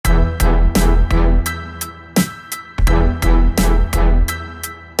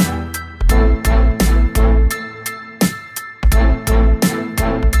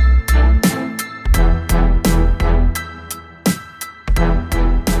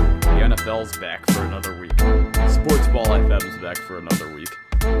NFL's back for another week. Sports Ball FM is back for another week.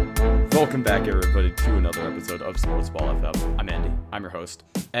 Welcome back, everybody, to another episode of Sports Ball FM. I'm Andy. I'm your host.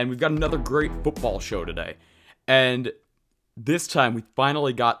 And we've got another great football show today. And this time, we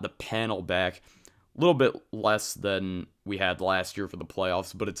finally got the panel back. A little bit less than we had last year for the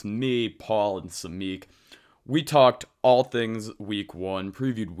playoffs, but it's me, Paul, and Samik. We talked all things week one,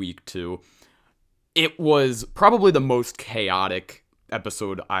 previewed week two. It was probably the most chaotic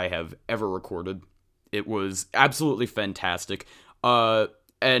episode I have ever recorded. It was absolutely fantastic.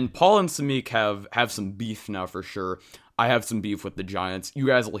 And Paul and Samik have some beef now for sure. I have some beef with the Giants. You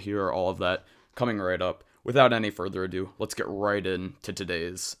guys will hear all of that coming right up. Without any further ado, let's get right into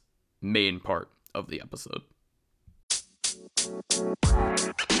today's main part of the episode.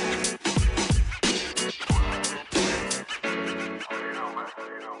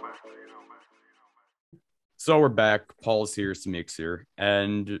 So we're back. Paul's here, Samik's here,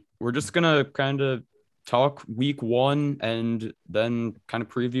 and we're just gonna kind of talk week one and then kind of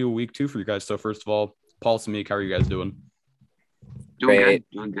preview week two for you guys. So first of all, Paul, Samik, how are you guys doing? Doing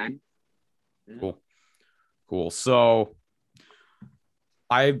Good. Cool. So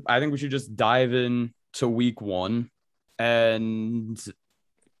I think we should just dive in to week one. And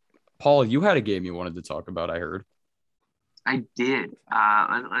Paul, you had a game you wanted to talk about, I heard. I did.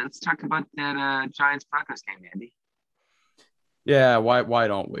 Let's talk about that Giants Broncos game, Andy. Yeah, why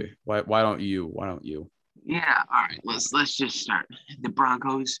don't we? Why don't you? Yeah, all right. Let's just start. The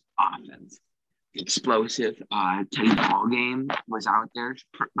Broncos offense, explosive. Teddy Ballgame was out there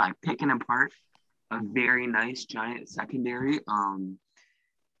picking apart a very nice Giant secondary.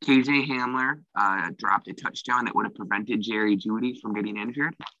 KJ Hamler dropped a touchdown that would have prevented Jerry Jeudy from getting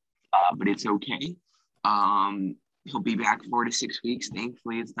injured, but it's okay. He'll be back 4 to 6 weeks.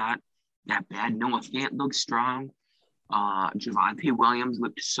 Thankfully, it's not that bad. Noah Fant looks strong. Javonte Williams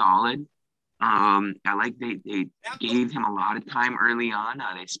looked solid. I like they gave him a lot of time early on.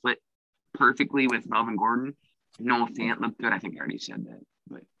 They split perfectly with Melvin Gordon. Noah Fant looked good. I think I already said that,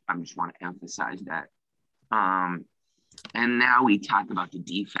 but I just want to emphasize that. And now we talk about the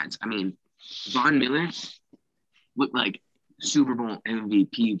defense. I mean, Von Miller looked like Super Bowl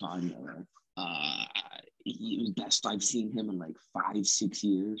MVP Von Miller. He was best I've seen him in like 5-6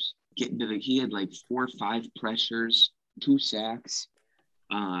 years. He had like 4 or 5 pressures, 2 sacks.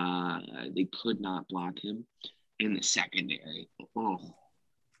 They could not block him in the secondary. Oh,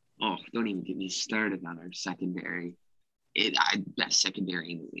 don't even get me started on our secondary. Best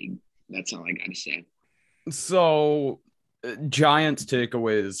secondary in the league. That's all I got to say. So, Giants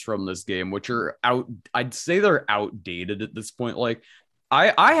takeaways from this game, which are I'd say they're outdated at this point. Like,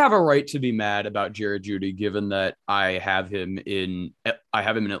 I have a right to be mad about Jared Jeudy, given that I have him in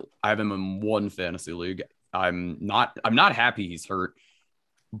one fantasy league. I'm not happy he's hurt,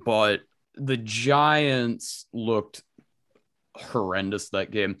 but the Giants looked horrendous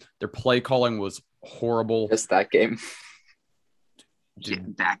that game. Their play calling was horrible. Just that game.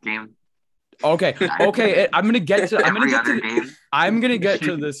 That game. Okay. I'm gonna get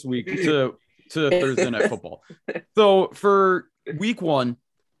to this week to Thursday Night Football. So for week one,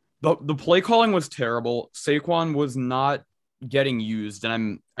 the play calling was terrible. Saquon was not getting used,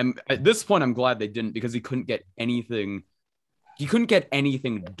 and I'm at this point I'm glad they didn't, because he couldn't get anything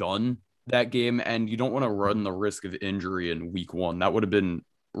done that game, and you don't want to run the risk of injury in week one. That would have been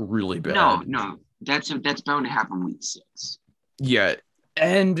really bad. No, that's bound to happen week 6. Yeah.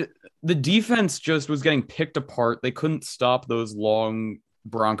 And the defense just was getting picked apart. They couldn't stop those long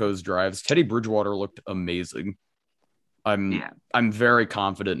Broncos drives. Teddy Bridgewater looked amazing. I'm very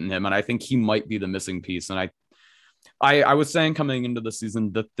confident in him, and I think he might be the missing piece. And I was saying coming into the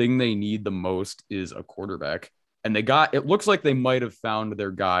season, the thing they need the most is a quarterback. And it looks like they might have found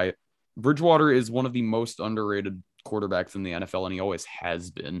their guy. Bridgewater is one of the most underrated quarterbacks in the NFL, and he always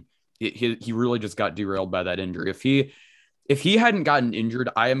has been. He really just got derailed by that injury. If he hadn't gotten injured,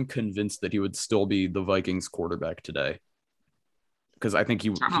 I am convinced that he would still be the Vikings quarterback today. Because I think he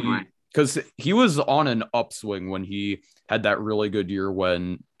was on an upswing when he had that really good year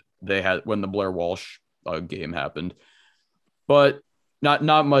when the Blair Walsh game happened. But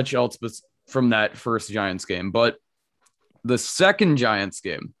not much else from that first Giants game. But the second Giants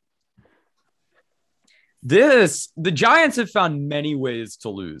game, the Giants have found many ways to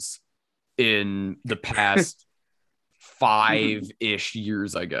lose in the past 5-ish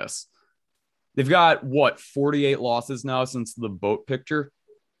years, I guess. They've got 48 losses now since the boat picture.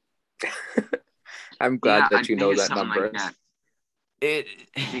 I'm glad that you know that number. Like that.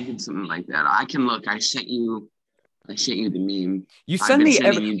 I think it's something like that. I can look. I sent you the meme. You send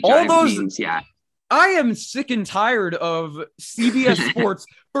me all those memes, yeah. I am sick and tired of CBS Sports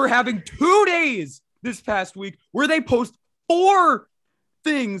for having 2 days this past week where they post 4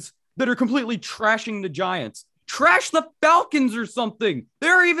 things that are completely trashing the Giants. Trash the Falcons or something.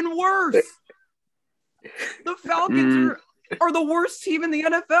 They're even worse. The Falcons are the worst team in the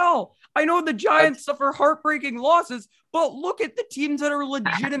NFL. I know the Giants suffer heartbreaking losses, but look at the teams that are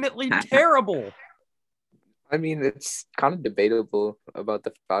legitimately terrible. I mean, it's kind of debatable about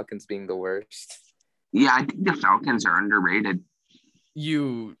the Falcons being the worst. Yeah, I think the Falcons are underrated.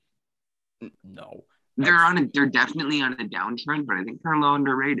 No. They're definitely on a downtrend, but I think they're a little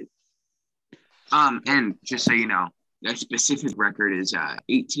underrated. And just so you know, their specific record is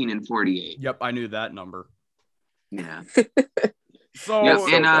 18-48. Yep, I knew that number. Yeah. So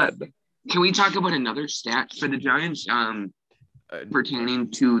can we talk about another stat for the Giants?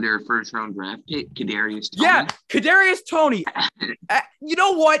 Pertaining to their first round draft pick, Kadarius Toney. Yeah, Kadarius Toney. You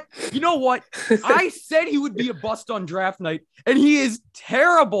know what? I said he would be a bust on draft night, and he is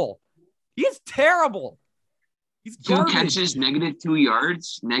terrible. He's terrible. He's 2 catches, -2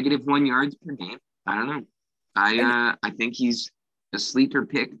 yards, -1 yards per game. I don't know. I think he's a sleeper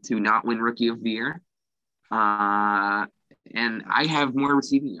pick to not win Rookie of the Year. And I have more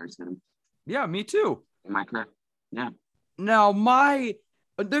receiving yards than him. Yeah, me too. Am I correct? Yeah. Now,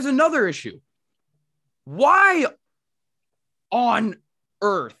 there's another issue. Why on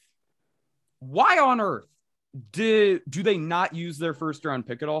earth do they not use their first round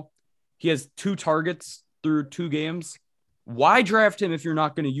pick at all? He has 2 targets through 2 games. Why draft him if you're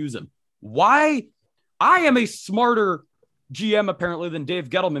not going to use him? Why? I am a smarter GM apparently than Dave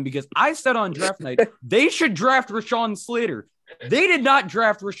Gettleman, because I said on draft night they should draft Rashawn Slater. They did not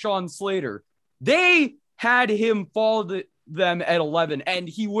draft Rashawn Slater. They had him fall to them at 11, and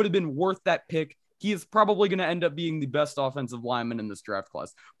he would have been worth that pick. He is probably going to end up being the best offensive lineman in this draft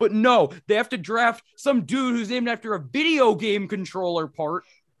class. But no, they have to draft some dude who's named after a video game controller part,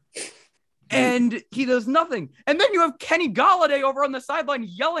 and he does nothing. And then you have Kenny Golladay over on the sideline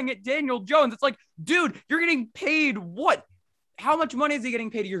yelling at Daniel Jones. It's like, dude, you're getting paid what? How much money is he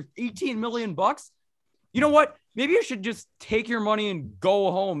getting paid? You're $18 million bucks. You know what? Maybe you should just take your money and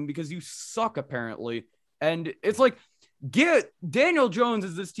go home because you suck apparently. And it's like, Daniel Jones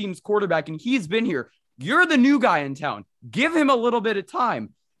is this team's quarterback and he's been here. You're the new guy in town. Give him a little bit of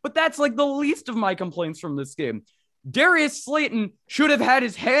time. But that's like the least of my complaints from this game. Darius Slayton should have had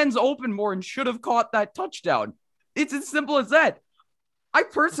his hands open more and should have caught that touchdown. It's as simple as that. I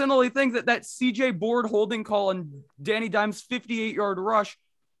personally think that CJ Board holding call on Danny Dimes' 58-yard rush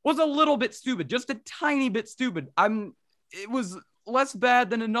was a little bit stupid, just a tiny bit stupid. It was less bad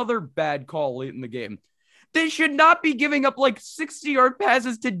than another bad call late in the game. They should not be giving up like 60-yard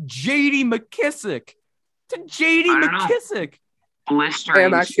passes to J.D. McKissick. I'm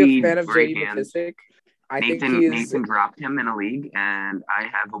actually a fan of J.D. McKissick. Nathan dropped him in a league, and I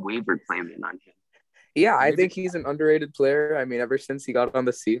have a waiver claim in on him. Yeah, I think he's an underrated player. I mean, ever since he got on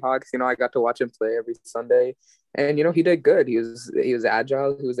the Seahawks, I got to watch him play every Sunday. And, he did good. He was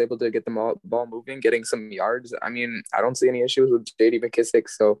agile. He was able to get the ball moving, getting some yards. I mean, I don't see any issues with J.D. McKissick.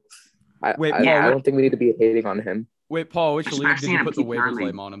 So I don't think we need to be hating on him. Wait, Paul, which league did you put the waiver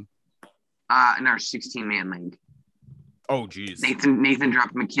claim on him? In our 16-man league. Oh, geez. Nathan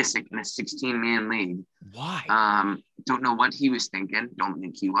dropped McKissick in a 16-man league. Why? Don't know what he was thinking. Don't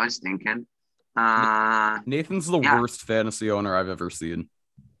think he was thinking. Nathan's the worst fantasy owner I've ever seen.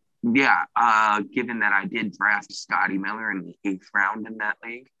 Yeah. Given that I did draft Scotty Miller in the 8th round in that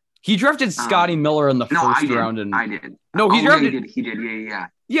league. He drafted Scotty Miller in the first round. I did. No, he drafted. He did. Yeah.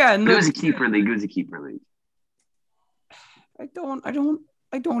 Yeah, and it was a keeper league.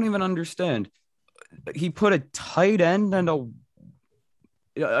 I don't even understand. He put a tight end and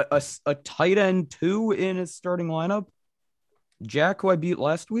a tight end 2 in his starting lineup. Jack, who I beat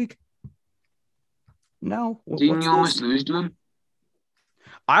last week. No. Didn't you almost lose to him?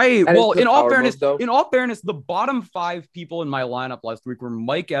 In all fairness, the bottom 5 people in my lineup last week were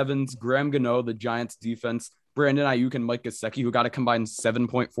Mike Evans, Graham Gano, the Giants defense, Brandon Ayuk, and Mike Gesicki, who got a combined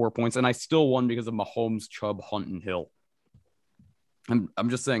 7.4 points, and I still won because of Mahomes, Chubb, Hunt, and Hill. I'm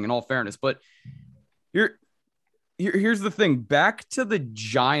just saying, in all fairness, but here's the thing. Back to the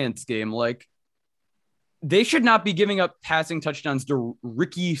Giants game, like they should not be giving up passing touchdowns to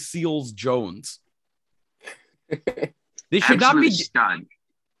Ricky Seals-Jones. They should not be stud.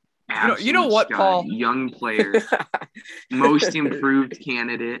 You know what, stud. Paul? Young player, most improved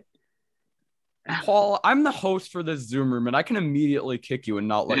candidate. Paul, I'm the host for this Zoom room, and I can immediately kick you and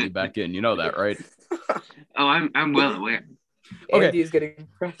not let you back in. You know that, right? Oh, I'm well aware. Okay, Andy's getting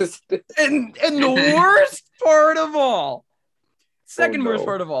pressed. And the worst part of all, worst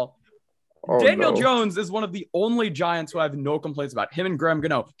part of all, Daniel no. Jones is one of the only Giants who I have no complaints about. Him and Graham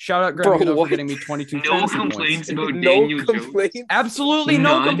Gano. Shout out Graham Gano for getting me 22 No fantasy complaints points. about No Daniel complaints. Jones. Absolutely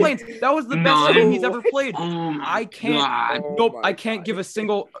no None. complaints. That was the best None. game he's ever played. Oh my I can't. God. Oh Nope, my I can't God. give a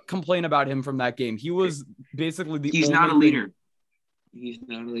single complaint about him from that game. He was basically the He's only not a thing- leader. He's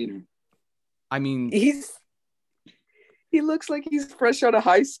not a leader. I mean, He looks like he's fresh out of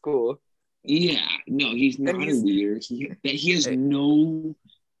high school. Yeah, no, he's not a leader. He has no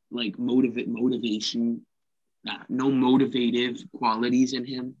like motivation, no motivative qualities in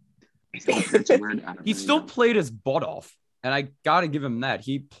him. I think that's a word. I don't he really still know. played his butt off, and I gotta give him that.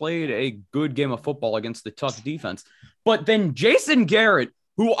 He played a good game of football against the tough defense. But then Jason Garrett,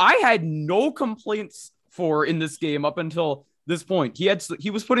 who I had no complaints for in this game up until this point, he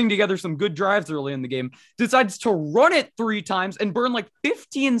was putting together some good drives early in the game, decides to run it 3 times and burn like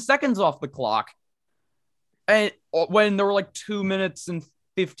 15 seconds off the clock. And when there were like 2 minutes and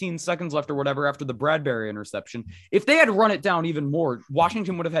 15 seconds left or whatever after the Bradbury interception, if they had run it down even more,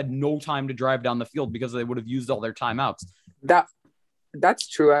 Washington would have had no time to drive down the field because they would have used all their timeouts. That's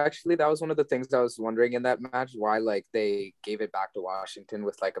true. Actually, that was one of the things I was wondering in that match, why like they gave it back to Washington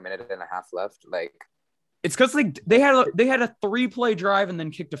with like a minute and a half left. Like, it's because they had a 3-play drive and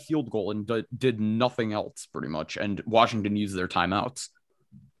then kicked a field goal and did nothing else pretty much. And Washington used their timeouts,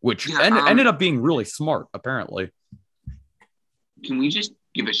 which ended up being really smart, apparently. Can we just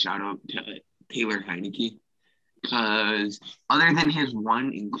give a shout out to Taylor Heineke? Because other than his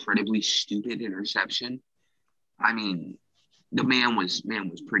one incredibly stupid interception, I mean, the man was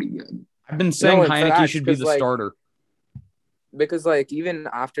pretty good. I've been saying Heineke should be the starter. Because like even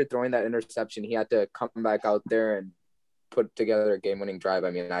after throwing that interception, he had to come back out there and put together a game-winning drive.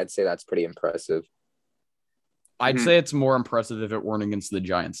 I mean, I'd say that's pretty impressive. I'd say it's more impressive if it weren't against the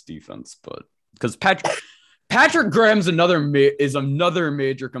Giants defense, but because Patrick Graham's another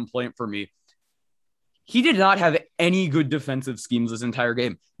major complaint for me. He did not have any good defensive schemes this entire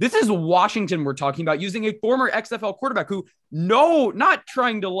game. This is Washington we're talking about, using a former XFL quarterback who, not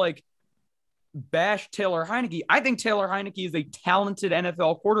trying to like bash Taylor Heineke. I think Taylor Heineke is a talented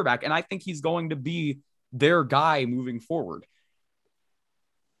NFL quarterback, and I think he's going to be their guy moving forward.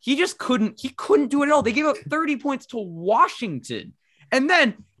 He just couldn't do it at all. They gave up 30 points to Washington. And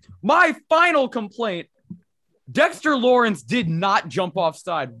then my final complaint, Dexter Lawrence did not jump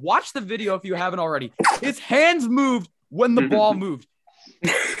offside. Watch the video if you haven't already. His hands moved when the ball moved.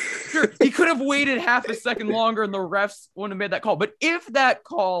 Sure, he could have waited half a second longer and the refs wouldn't have made that call. But if that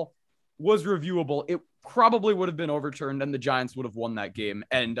call was reviewable, it probably would have been overturned and the Giants would have won that game.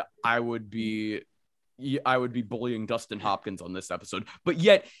 And I would be bullying Dustin Hopkins on this episode. But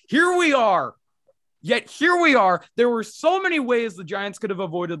yet here we are. There were so many ways the Giants could have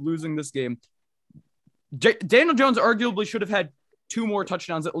avoided losing this game. Daniel Jones arguably should have had 2 more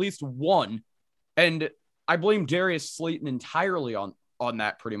touchdowns, at least 1. And I blame Darius Slayton entirely on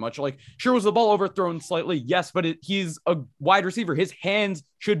that pretty much. Like, sure, was the ball overthrown slightly? Yes, but he's a wide receiver. His hands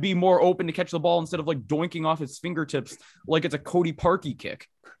should be more open to catch the ball instead of like doinking off his fingertips like it's a Cody Parkey kick.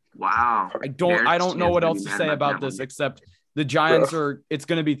 Wow. I don't know what else to say about this except the Giants it's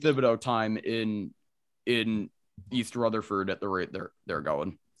going to be Thibodeau time in East Rutherford at the rate they're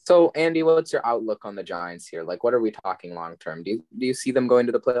going. So, Andy, what's your outlook on the Giants here? Like, what are we talking long term? Do you see them going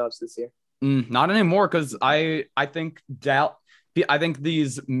to the playoffs this year? Not anymore, because I think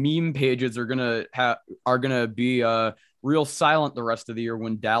these meme pages are gonna be real silent the rest of the year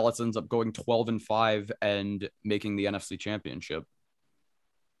when Dallas ends up going 12-5 and making the NFC Championship.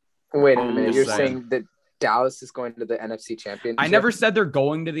 Wait a minute, you're saying that Dallas is going to the NFC Championship? I never said they're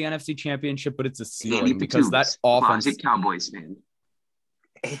going to the NFC Championship, but it's a ceiling because that offense. Closet Cowboys fan.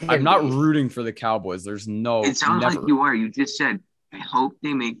 I'm not rooting for the Cowboys. There's no. It sounds like you are. You just said, I hope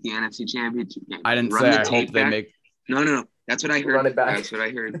they make the NFC Championship game. I didn't say I hope they make. No. That's what I heard. Run it back. That's what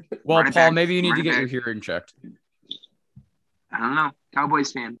I heard. Well, Paul, maybe you need to get your hearing checked. I don't know.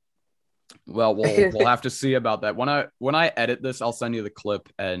 Cowboys fan. Well, we'll have to see about that. When I edit this, I'll send you the clip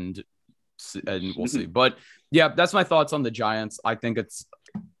and we'll see. But yeah, that's my thoughts on the Giants. I think it's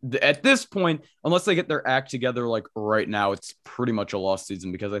at this point, unless they get their act together like right now, it's pretty much a lost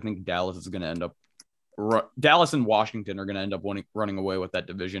season because I think Dallas is going to end up. Dallas and Washington are going to end up running away with that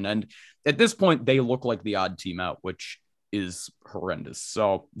division. And at this point, they look like the odd team out, which is horrendous.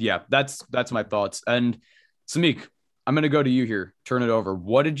 So yeah, that's my thoughts. And Samik, I'm going to go to you here. Turn it over.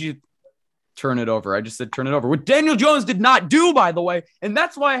 What did you turn it over? I just said turn it over. What Daniel Jones did not do, by the way. And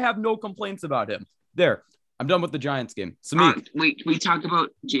that's why I have no complaints about him. There. I'm done with the Giants game. Samik. We talked about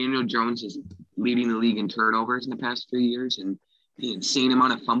Daniel Jones is leading the league in turnovers in the past 3 years and the insane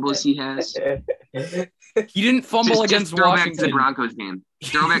amount of fumbles he has. He didn't fumble against throw Washington. Back to the Broncos game.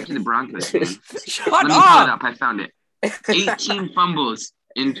 Throw back to the Broncos game. Shut Let me up. pull it up. I found it. 18 fumbles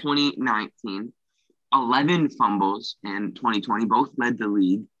in 2019, 11 fumbles in 2020. Both led the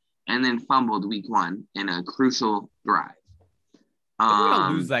league, and then fumbled week 1 in a crucial drive. We're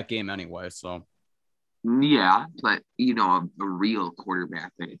gonna lose that game anyway, so. Yeah, but a real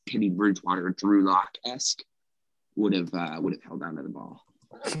quarterback, like Teddy Bridgewater, Drew Lock-esque, would have held on to the ball.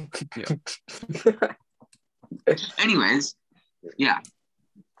 Yeah. Anyways, yeah.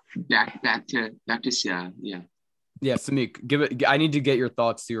 Back to yeah. Yeah, Samik, I need to get your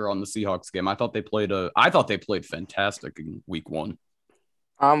thoughts here on the Seahawks game. I thought they played fantastic in week 1.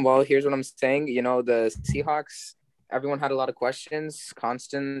 Well, here's what I'm saying. The Seahawks, everyone had a lot of questions,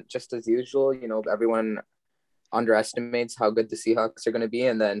 constant, just as usual. Everyone underestimates how good the Seahawks are going to be.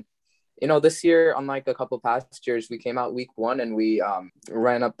 And then, this year, unlike a couple past years, we came out week 1 and we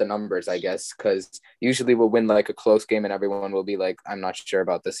ran up the numbers, I guess, because usually we'll win like a close game and everyone will be like, I'm not sure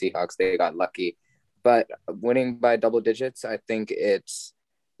about the Seahawks. They got lucky. But winning by double digits, I think it's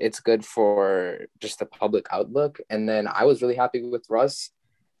good for just the public outlook. And then I was really happy with Russ.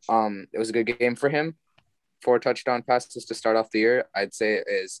 It was a good game for him. 4 touchdown passes to start off the year. I'd say it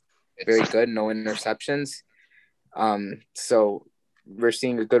is very good. No interceptions. So we're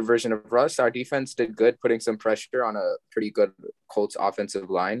seeing a good version of Russ. Our defense did good, putting some pressure on a pretty good Colts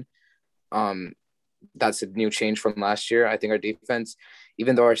offensive line. That's a new change from last year. I think our defense,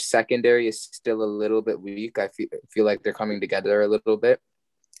 even though our secondary is still a little bit weak, I feel like they're coming together a little bit.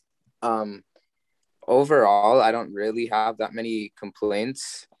 Overall, I don't really have that many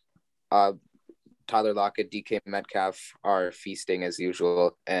complaints. Tyler Lockett, DK Metcalf are feasting as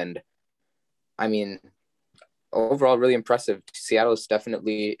usual. And I mean, overall, really impressive. Seattle is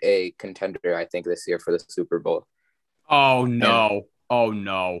definitely a contender, I think, this year for the Super Bowl. Oh, no.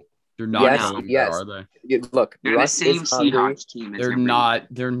 They're not going there, are they? Look, they're Russ the same Seahawks team. They're not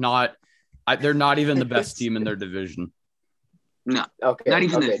even the best team in their division. No. Okay. Not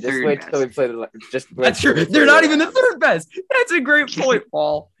even the just third wait best. till we play the. That's true. They're not even the third best. That's a great point,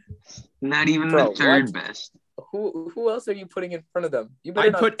 Paul. Not even the third best. Who else are you putting in front of them?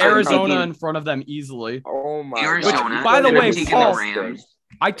 I'd put Arizona in front of them easily. Oh my! Arizona. Which, by the way, Paul, Rams.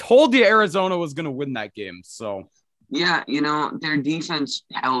 I told you Arizona was going to win that game. So yeah, their defense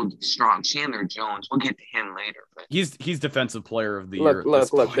held strong. Chandler Jones. We'll get to him later. But he's defensive player of the year.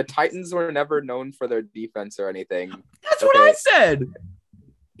 Look. The Titans were never known for their defense or anything. That's what I said.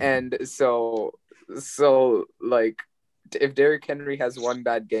 And so like, if Derrick Henry has 1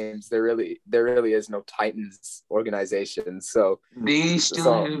 bad game, there really is no Titans organization. So they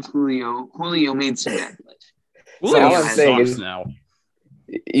still have Julio. Julio made some bad plays. Julio all I'm saying sucks is now.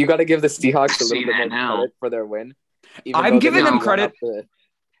 You got to give the Seahawks a little bit more credit for their win. I'm giving them credit.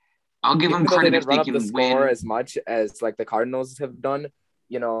 I'll give them credit if they they didn't run up the can score win as much as like the Cardinals have done.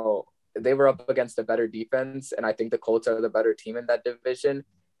 They were up against a better defense, and I think the Colts are the better team in that division.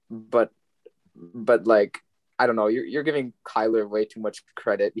 But like, I don't know. You're giving Kyler way too much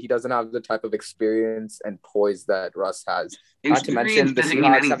credit. He doesn't have the type of experience and poise that Russ has. Not to mention the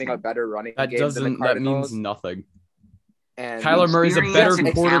Seahawks having a better running game than the Cardinals. That means nothing. And Kyler Murray's a better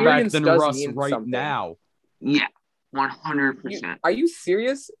quarterback than Russ right something. now. Yeah, 100%. Are you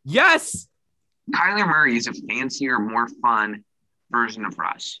serious? Yes. Kyler Murray is a fancier, more fun version of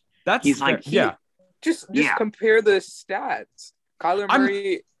Russ. Just compare the stats. Kyler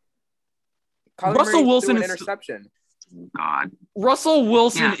Murray. Russell Wilson is is interception. God. Russell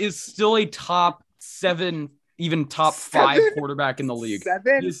Wilson is still a top 7, even top 5 quarterback in the league.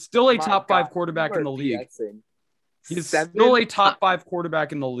 7? He's still a top 5 quarterback in the league. He's still a top 5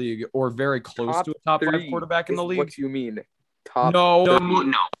 quarterback in the league, or very close to a top 5 quarterback in the league. What you mean? Top No.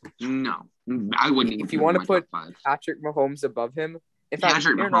 I wouldn't even. If you want to put Patrick Mahomes above him, in fact,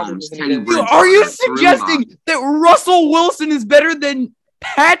 Patrick Mahomes, are you suggesting that Russell Wilson is better than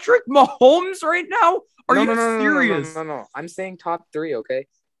Patrick Mahomes right now? Are you serious? No. I'm saying top 3, okay?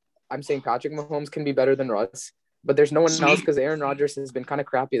 I'm saying Patrick Mahomes can be better than Russ, but there's no one else because Aaron Rodgers has been kind of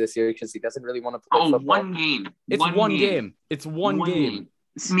crappy this year because he doesn't really want to play football. One game. It's one game. It's one game.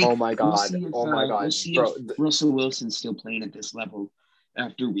 Oh my God. We'll see if Russell Wilson's still playing at this level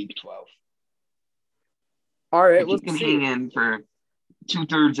after week 12. All right, if he can hang in for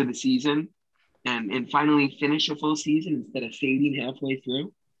 2/3 of the season and finally finish a full season instead of fading halfway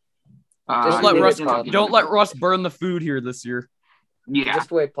through. Don't let Russ burn the food here this year. Yeah.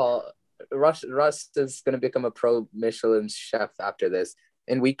 Just wait, Paul. Russ is going to become a pro Michelin chef after this.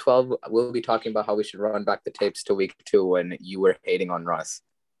 In week 12, we'll be talking about how we should run back the tapes to week 2 when you were hating on Russ.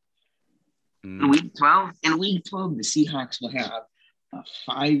 In week 12, the Seahawks will have a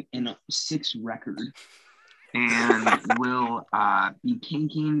 5-6 record, and will be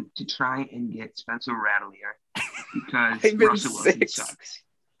tanking to try and get Spencer Rattler because Russell Wilson sucks.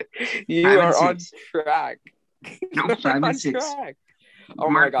 You are on track. No, 5-6. Oh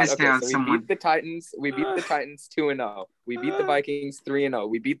my God! Okay, so we beat the Titans. We beat the Titans 2-0. We beat the Vikings 3-0.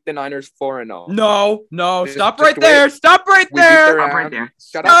 We beat the Niners 4-0. No. Stop right there. Stop right there. Stop right there.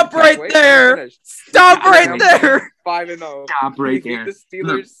 Stop right there. Stop right there. 5-0. Stop right there. We beat the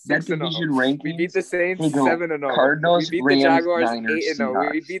Steelers 6-0. We beat the Saints 7-0. Cardinals, we beat the Jaguars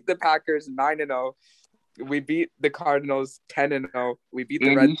 8-0. We beat the Packers 9-0. We beat the Cardinals 10-0. We beat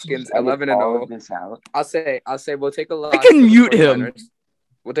the Redskins 11-0. I'll say we'll take a loss. I can mute him.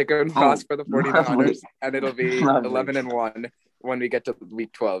 We'll take a loss for the 49ers, and it'll be 11-1 when we get to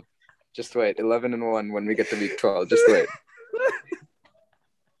week 12. Just wait. 11-1 when we get to week 12. Just wait.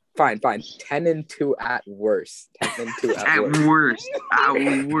 Fine. 10-2 at worst. 10-2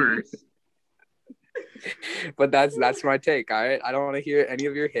 at worst. But that's my take. All right. I don't want to hear any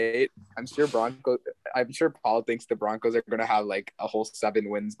of your hate. I'm sure Paul thinks the Broncos are gonna have like a whole 7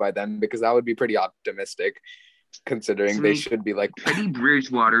 wins by then, because that would be pretty optimistic, considering they should be like. Teddy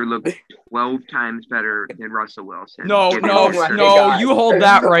Bridgewater looked 12 times better than Russell Wilson. No, you hold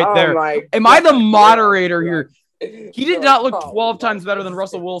that right there. Am I the moderator here? He did not look 12 times better than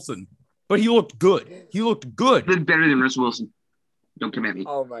Russell Wilson, but he looked good. He looked better than Russell Wilson. Don't come at me.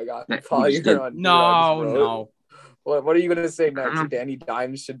 Oh my God, Paul, you're on. No. What are you gonna say next? Danny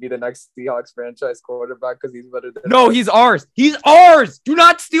Dimes should be the next Seahawks franchise quarterback because he's better than. No, he's ours. He's ours. Do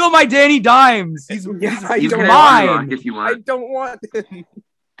not steal my Danny Dimes. He's mine. If you want. I don't want him.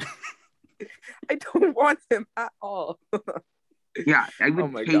 I don't want him at all. Yeah, I would. Oh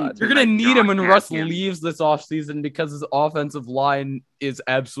my God. You're gonna need him when Russ leaves this offseason, because his offensive line is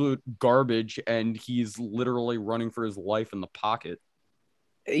absolute garbage, and he's literally running for his life in the pocket.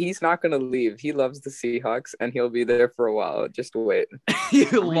 He's not gonna leave. He loves the Seahawks, and he'll be there for a while. Just wait. He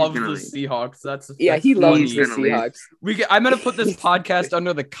loves the Seahawks. That's he loves the Seahawks. I'm gonna put this podcast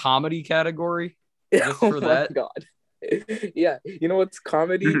under the comedy category. Just for that. God. Yeah, you know what's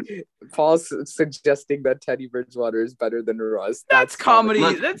comedy? Paul's suggesting that Teddy Bridgewater is better than Russ. That's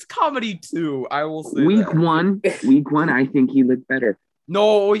comedy. That's comedy too. I will say. Week one, I think he looked better.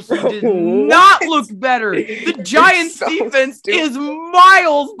 No, he did not look better. The Giants defense is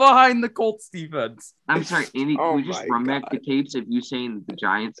miles behind the Colts defense. I'm sorry, Andy. Can we just run back the tapes of you saying the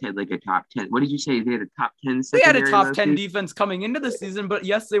Giants had like a top 10? What did you say? They had a top 10 They had a top 10 defense coming into the season, but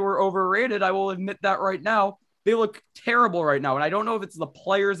yes, they were overrated. I will admit that right now. They look terrible right now, and I don't know if it's the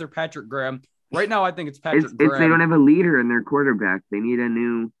players or Patrick Graham. Right now, I think it's Patrick Graham. They don't have a leader in their quarterback. They need a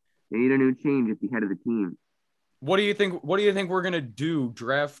new change at the head of the team. What do you think we're gonna do?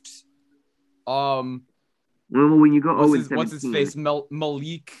 Draft? Well, when you go, what's his face?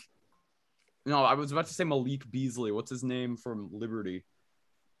 Malik. No, I was about to say Malik Beasley. What's his name from Liberty?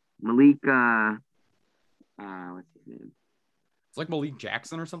 Malik. What's his name? It's like Malik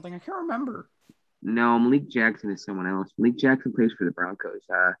Jackson or something. I can't remember. No, Malik Jackson is someone else. Malik Jackson plays for the Broncos.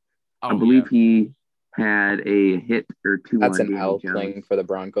 I believe he had a hit or two. That's an L playing for the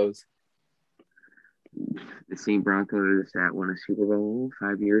Broncos. The same Broncos that won a Super Bowl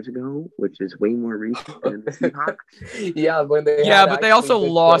 5 years ago, which is way more recent than the Seahawks. But they also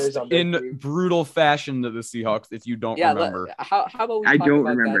lost in brutal fashion to the Seahawks. If you don't remember, how about I don't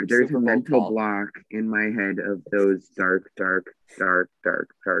remember. There's a mental block in my head of those dark times.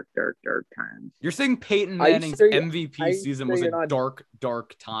 You're saying Peyton Manning's MVP season was a dark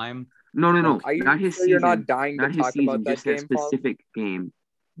time? No. Not his season. You're not dying to talk about that game, Paul? Specific game.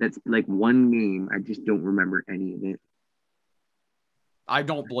 That's like one game. I just don't remember any of it. I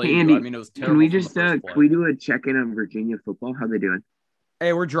don't blame you. I mean, it was terrible. Can we just can we do a check-in on Virginia football? How they doing?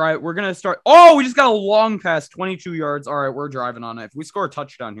 Hey, we're driving. We're gonna start. Oh, we just got a long pass, 22 yards. All right, we're driving on it. If we score a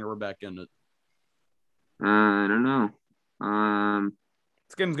touchdown here, we're back in it. I don't know.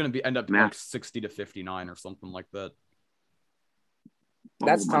 This game's gonna end up like 60-59 or something like that.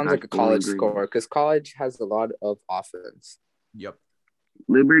 That sounds like a college score, because college has a lot of offense. Yep.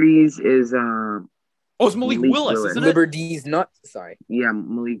 Liberties is it's Malik Willis, isn't it? Liberties, not sorry. Yeah,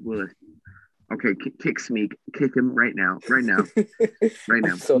 Malik Willis. Okay, kick Smeek. Kick him right now.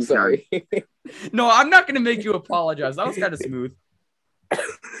 I'm so sorry. No, I'm not gonna make you apologize. That was kind of smooth.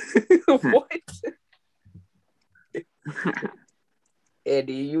 What?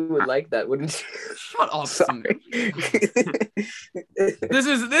 Andy, you would like that, wouldn't you? Shut up. Sorry. This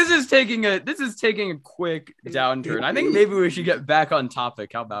is taking a quick downturn. I think maybe we should get back on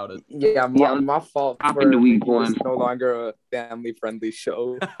topic. How about it? Yeah, my fault. It's no longer a family-friendly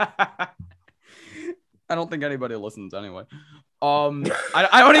show. I don't think anybody listens anyway.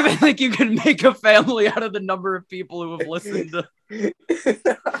 I don't even think you can make a family out of the number of people who have listened to.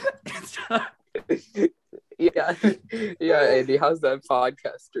 Yeah, Andy, how's that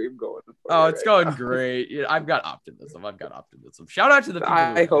podcast stream going? Oh, it's going great. Yeah, I've got optimism. Shout out to the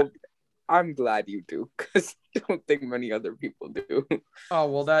people. I'm glad you do, because I don't think many other people do. Oh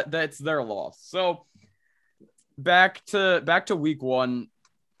well, that's their loss. So back to week 1.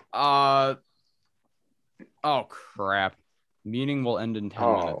 Oh crap. Meeting will end in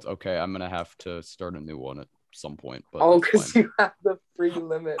 10 minutes. Okay, I'm gonna have to start a new one at some point. But because you have the free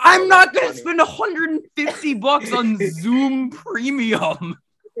limit. I'm not gonna spend $150 on Zoom Premium.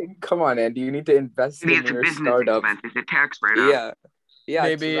 Come on, Andy. You need to invest in your startup. It's a tax write-off. Yeah.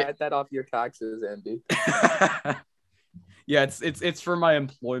 Maybe write that off your taxes, Andy. Yeah, it's for my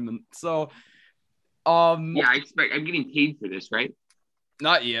employment. So, yeah, I'm getting paid for this, right?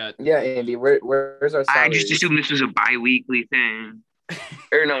 Not yet. Yeah, Andy. Where's our salary? I just assumed this was a bi-weekly thing.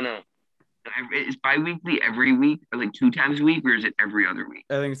 Or no. Is bi-weekly every week, or like 2 times a week, or is it every other week?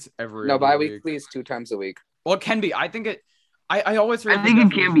 I think it's every. No, other bi-weekly week. is 2 times a week. Well, it can be. I think it. I always. I think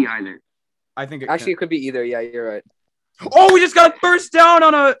it can be either. I think it could be either. Yeah, you're right. Oh, we just got first down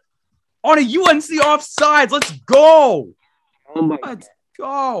on a UNC offsides. Let's go. Oh my. Let's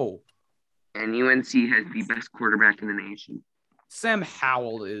go. And UNC has the best quarterback in the nation. Sam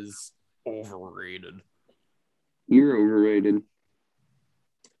Howell is overrated. You're overrated.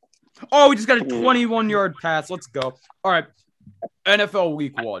 Oh, we just got a 21-yard pass. Let's go. All right. NFL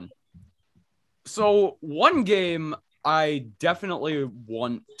week 1. So one game I definitely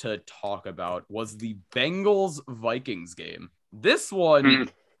want to talk about was the Bengals-Vikings game. This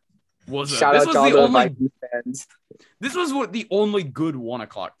one was Shout out to all the Vikings fans. This was the only good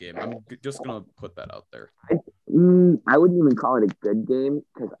 1:00 game. I'm just going to put that out there. I wouldn't even call it a good game,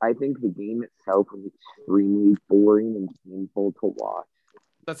 because I think the game itself was extremely boring and painful to watch.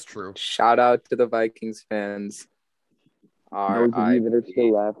 That's true. Shout out to the Vikings fans. Those of you that are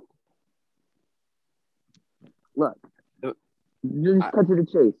still left. Look, just cut to the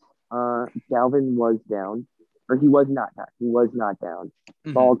chase. Dalvin was down, or he was not down. He was not down.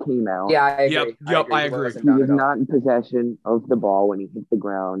 Mm-hmm. Ball came out. Yeah, I agree. I agree. He was not in possession of the ball when he hit the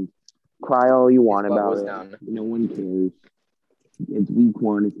ground. Cry all you want about it. Down. No one cares. It's week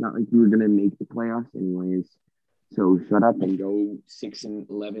 1. It's not like you were gonna make the playoffs anyways. So shut up and go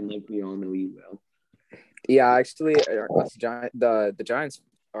 6-11 like we all know you will. Yeah, actually, the Giants,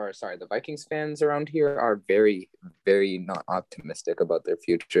 or sorry, the Vikings fans around here are very, very not optimistic about their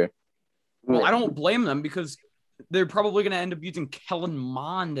future. Well, I don't blame them, because they're probably going to end up using Kellen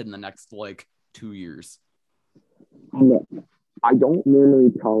Mond in the next 2 years. Look, I don't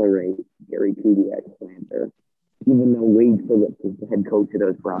normally tolerate Gary Kubiak slander, even though Wade Phillips is the head coach of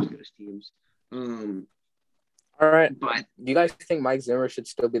those Broncos teams. All right, but do you guys think Mike Zimmer should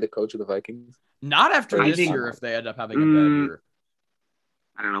still be the coach of the Vikings? Not after this year, if they end up having a bad year.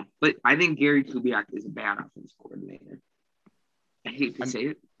 I don't know, but I think Gary Kubiak is a bad offensive coordinator. I hate to say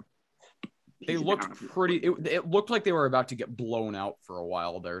it. They looked pretty. It looked like they were about to get blown out for a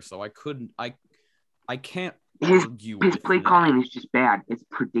while there, so I can't argue. His play calling is just bad. It's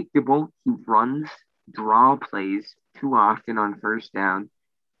predictable. He runs draw plays too often on first down,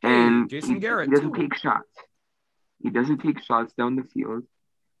 and Jason Garrett he doesn't take shots. He doesn't take shots down the field.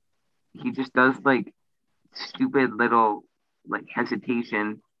 He just does stupid little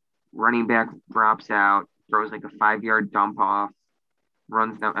hesitation. Running back drops out, throws a 5-yard dump off,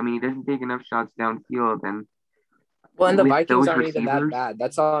 runs down. I mean, he doesn't take enough shots downfield. And the Vikings aren't even that bad.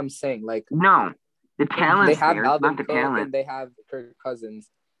 That's all I'm saying. No, the talent's they have there, Dalvin not the Cook talent. and they have Kirk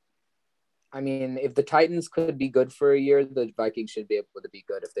Cousins. I mean, if the Titans could be good for a year, the Vikings should be able to be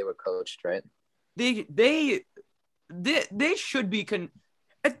good if they were coached, right? They should be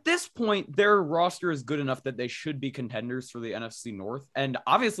at this point, their roster is good enough that they should be contenders for the NFC North. And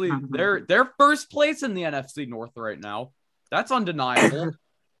obviously they're first place in the NFC North right now. That's undeniable.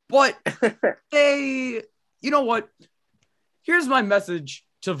 But you know what? Here's my message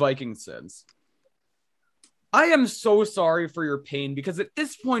to Vikings fans. I am so sorry for your pain, because at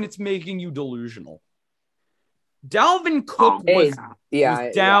this point it's making you delusional. Dalvin Cook was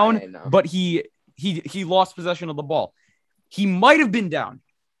down, but he lost possession of the ball. He might have been down,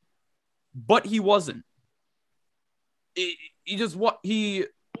 but he wasn't. He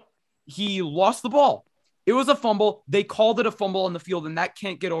lost the ball. It was a fumble. They called it a fumble on the field, and that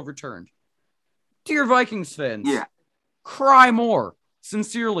can't get overturned. Dear Vikings fans, cry more.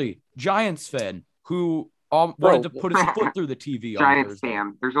 Sincerely, Giants fan who wanted to put his foot through the TV. Giants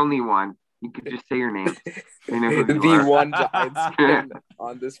fan. There's only one. You could just say your name. The one Giants fan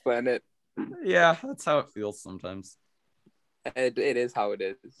on this planet. Yeah, that's how it feels sometimes. It is how it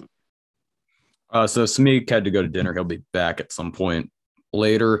is. So Smeek had to go to dinner. He'll be back at some point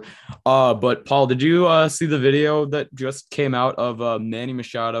later. But Paul, did you see the video that just came out of Manny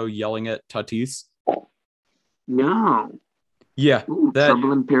Machado yelling at Tatis? No. Yeah. Ooh,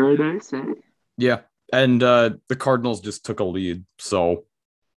 trouble in paradise, eh? Yeah. And the Cardinals just took a lead. So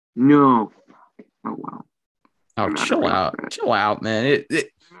no. Oh wow. Oh, chill out. Chill out, man. They're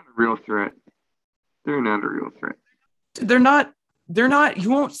not a real threat. They're not a real threat. They're not. You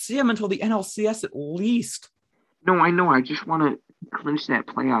won't see them until the NLCS at least. No, I know. I just want to clinch that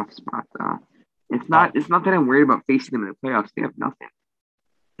playoff spot, though. It's not that I'm worried about facing them in the playoffs. They have nothing.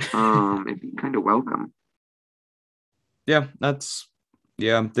 It'd be kind of welcome. Yeah,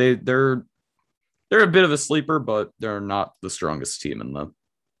 they're a bit of a sleeper, but they're not the strongest team in the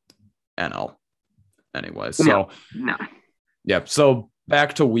NL. Anyway, so no. Yeah, so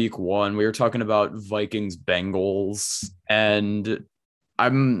back to week 1. We were talking about Vikings Bengals, and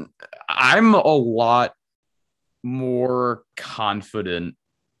I'm a lot more confident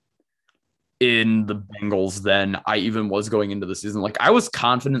in the Bengals than I even was going into the season. Like, I was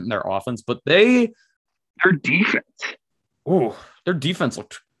confident in their offense, but their defense. Oh, their defense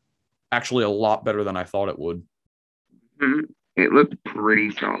looked actually a lot better than I thought it would. Mm-hmm. It looked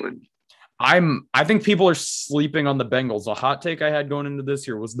pretty solid. I think people are sleeping on the Bengals. A hot take I had going into this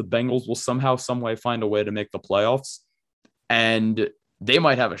year was the Bengals will somehow, some way find a way to make the playoffs, and they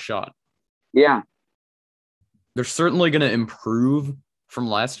might have a shot. Yeah. They're certainly going to improve from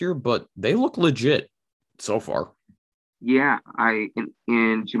last year, but they look legit so far. Yeah,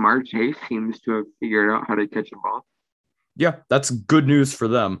 and Ja'Marr Chase seems to have figured out how to catch a ball. Yeah, that's good news for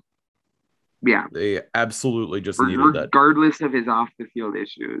them. Yeah. They absolutely just needed that. Regardless of his off-the-field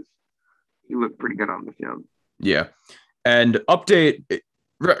issues, he looked pretty good on the field. Yeah. And update,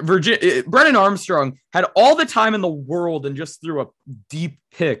 Brennan Armstrong had all the time in the world and just threw a deep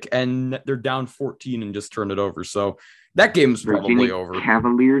pick, and they're down 14 and just turned it over. So that game's probably over.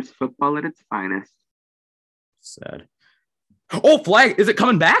 Cavaliers football at its finest. Sad. Oh, flag. Is it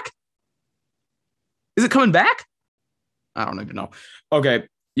coming back? Is it coming back? I don't even know. Okay.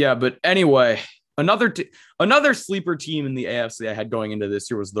 Yeah, but anyway, another sleeper team in the AFC I had going into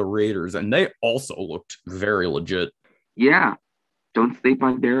this year was the Raiders, and they also looked very legit. Yeah. Don't sleep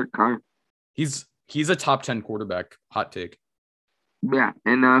on Derek Carr. He's a top 10 quarterback. Hot take. Yeah.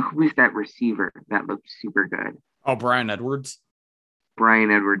 And who is that receiver that looked super good? Oh, Bryan Edwards.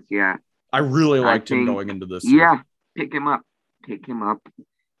 Bryan Edwards, yeah. I really liked him going into this year. Yeah, pick him up. Pick him up.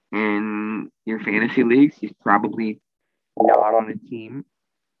 In your fantasy leagues, he's probably not on the team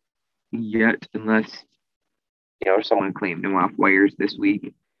yet, unless someone claimed him off waivers this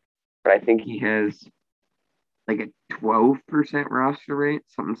week. But I think he has like a 12% roster rate,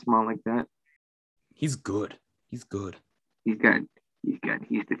 something small like that. He's good. He's good. He's good.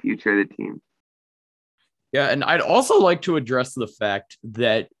 He's the future of the team. Yeah, and I'd also like to address the fact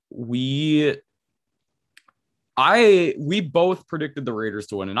that we both predicted the Raiders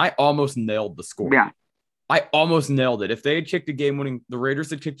to win, and I almost nailed the score. Yeah. I almost nailed it. If they had kicked the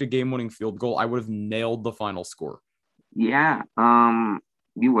Raiders had kicked a game-winning field goal, I would have nailed the final score. Yeah.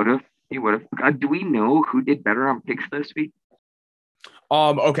 You would have. Do we know who did better on picks this week?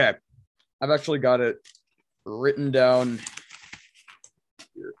 Okay. I've actually got it written down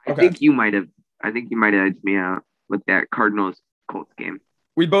here. Okay. I think you might have edged me out with that Cardinals Colts game.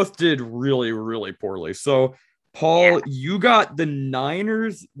 We both did really, really poorly. So, Paul, you got the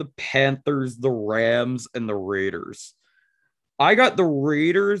Niners, the Panthers, the Rams, and the Raiders. I got the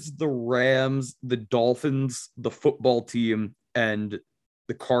Raiders, the Rams, the Dolphins, the football team, and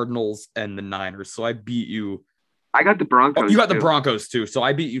the Cardinals and the Niners. So I beat you. I got the Broncos. Oh, you got the Broncos too. So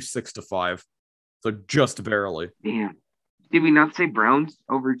I beat you 6-5. So just barely. Damn. Did we not say Browns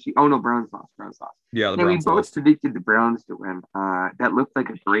over? Oh no, Browns lost. Yeah, the Browns we both lost. predicted the Browns to win. That looked like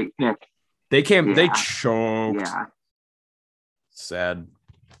a great pick. They choked. Yeah. Sad.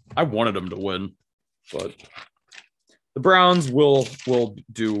 I wanted them to win, but the Browns will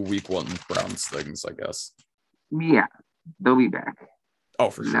do week 1 Browns things, I guess. Yeah, they'll be back. Oh,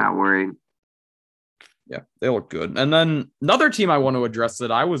 for sure. Not worried. Yeah, they look good. And then another team I want to address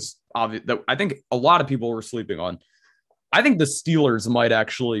that I think a lot of people were sleeping on. I think the Steelers might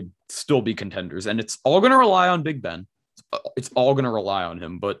actually still be contenders, and it's all going to rely on Big Ben. It's all going to rely on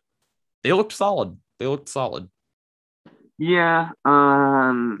him, but they looked solid. Yeah,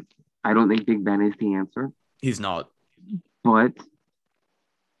 I don't think Big Ben is the answer. He's not. But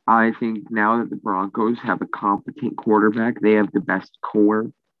I think now that the Broncos have a competent quarterback, they have the best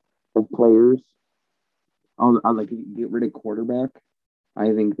core of players. I'll like get rid of quarterback.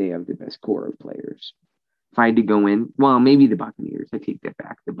 I think they have the best core of players. if I had to go in, well, maybe the Buccaneers. I take that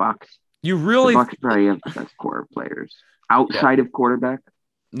back. The Bucks. You really? The Bucks probably have the best core players outside of quarterback.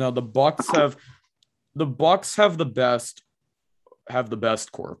 No, the Bucks have the best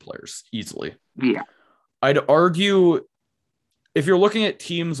core players easily. Yeah. I'd argue if you're looking at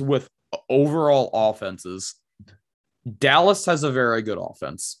teams with overall offenses, Dallas has a very good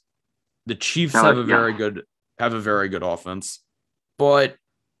offense. The Chiefs have a very good offense, but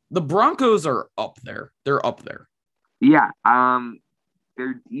the Broncos are up there. They're up there. Yeah.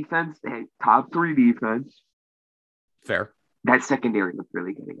 Their defense, they had top 3 defense. Fair. That secondary looked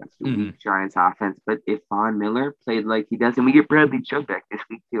really good against the weak Giants offense. But if Von Miller played like he does, and we get Bradley Chubb back this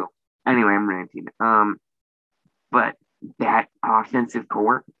week too. Anyway, I'm ranting. But that offensive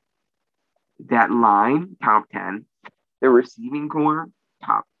core, that line, top 10. The receiving core,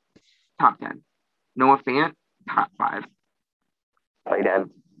 top 10. Noah Fant, top 5. Tight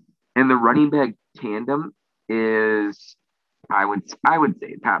end. And the running back tandem is, I would say,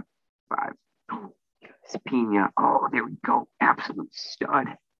 top 5. Pena. Oh, there we go. Absolute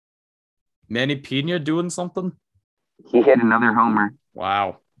stud. Manny Pena doing something? He hit another homer.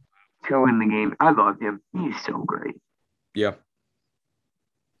 Wow. 2 in the game. I love him. He's so great. Yeah.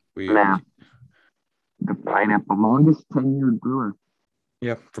 The pineapple, longest tenured Brewer.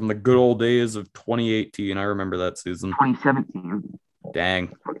 Yeah, from the good old days of 2018. I remember that season. 2017.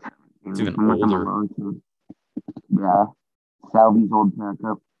 Dang. It's even older. Yeah. Salvy's old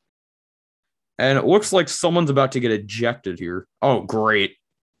backup. And it looks like someone's about to get ejected here. Oh, great.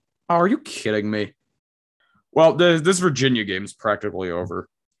 Oh, are you kidding me? Well, this Virginia game is practically over.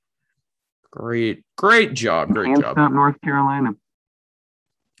 Great job. Great job. North Carolina.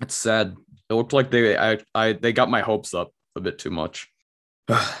 It's sad. It looked like they got my hopes up a bit too much.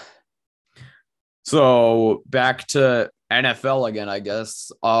 So back to NFL again, I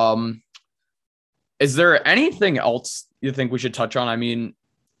guess. Is there anything else you think we should touch on? I mean,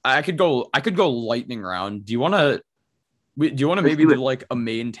 I could go lightning round. Do you want to maybe do like a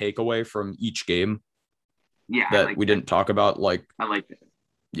main takeaway from each game? Yeah, that we didn't talk about. Like, I like that.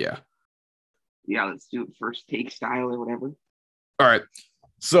 Yeah. Yeah, let's do it first take style or whatever. All right.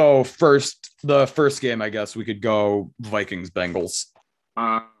 So the first game, I guess we could go Vikings Bengals.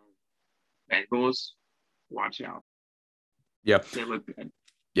 Bengals, watch out. Yep. They look good.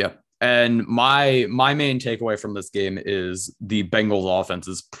 Yep. And my main takeaway from this game is the Bengals offense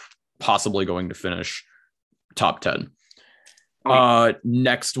is possibly going to finish top 10.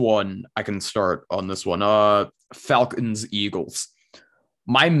 Next one, I can start on this one. Falcons Eagles.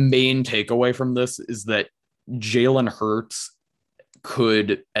 My main takeaway from this is that Jalen Hurts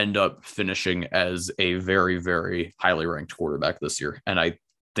could end up finishing as a very, very highly ranked quarterback this year. And I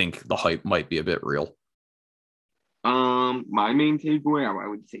think the hype might be a bit real. My main takeaway, I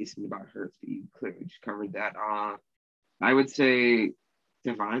would say something about Hurts, but you clearly just covered that. I would say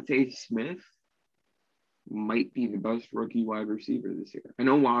Devontae Smith might be the best rookie wide receiver this year. I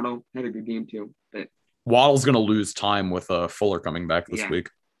know Waddle had a good game too, but Waddle's going to lose time with Fuller coming back this week.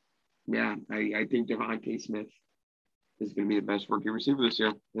 Yeah, I think Devontae Smith is going to be the best rookie receiver this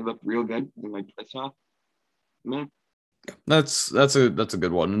year. They look real good. They're like twist off. Man, that's a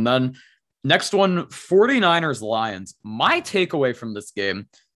good one. And then next one, 49ers Lions. My takeaway from this game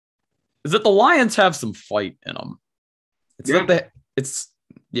is that the Lions have some fight in them.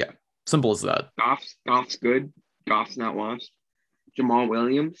 Simple as that. Goff's good. Goff's not washed. Jamal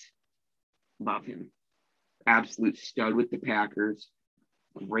Williams, love him. Absolute stud with the Packers.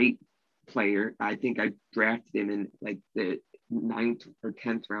 Great player. I think I drafted him in like the 9th or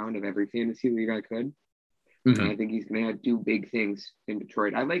 10th round of every fantasy league I could. Mm-hmm. And I think he's going to do big things in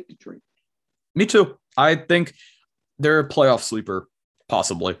Detroit. I like Detroit. Me too. I think they're a playoff sleeper,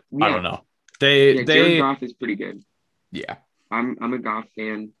 possibly. Yeah. I don't know. Jared Goff is pretty good. Yeah. I'm a Goff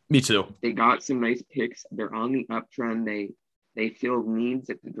fan. Me too. They got some nice picks. They're on the uptrend. They filled needs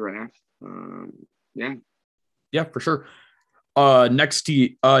at the draft. Yeah, for sure. Next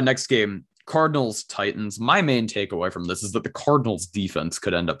game, Cardinals Titans. My main takeaway from this is that the Cardinals defense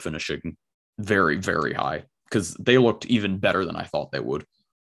could end up finishing very, very high because they looked even better than I thought they would.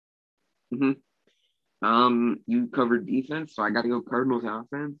 Mm-hmm. You covered defense, so I got to go Cardinals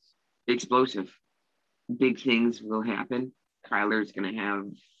offense. Explosive. Big things will happen. Kyler's going to have,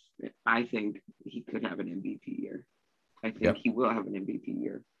 I think he could have an MVP year. I think he will have an MVP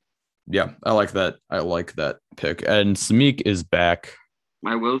year. Yeah, I like that. I like that pick. And Samik is back.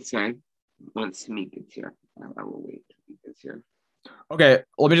 I will say, once Samik gets here, I will wait till he gets here. Okay,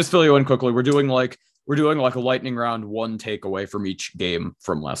 let me just fill you in quickly. We're doing like a lightning round, one takeaway from each game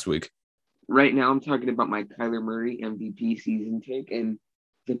from last week. Right now, I'm talking about my Kyler Murray MVP season take, and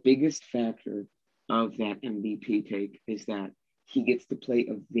the biggest factor of that MVP take is that he gets to play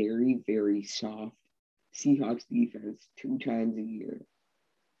a very, very soft Seahawks defense 2 times a year.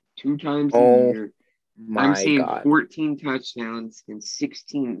 2 times a Oh year. I'm my saying God. 14 touchdowns and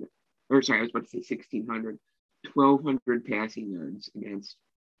 16, or sorry, I was about to say 1,600, 1,200 passing yards against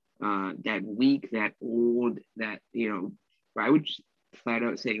that weak, that old, that, I would just flat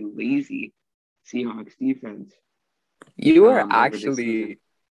out say lazy Seahawks defense. You are Over this season. actually,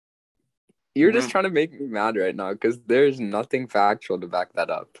 you're just Yeah. trying to make me mad right now because there's nothing factual to back that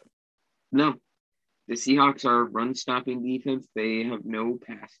up. No, the Seahawks are run-stopping defense. They have no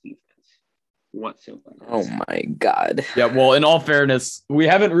pass defense whatsoever. Oh my God. Yeah, well, in all fairness, we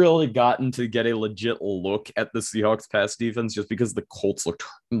haven't really gotten to get a legit look at the Seahawks pass defense just because the Colts looked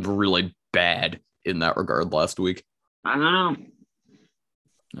really bad in that regard last week. I don't know.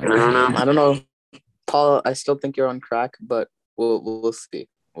 I don't know. Paul, I still think you're on crack, but we'll see.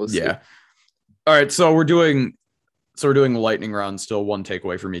 We'll see. Yeah. All right, so we're doing lightning round still, one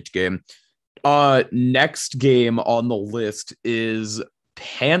takeaway from each game. Next game on the list is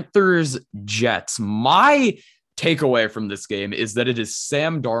Panthers Jets. My takeaway from this game is that it is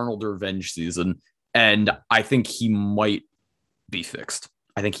Sam Darnold revenge season, and I think he might be fixed.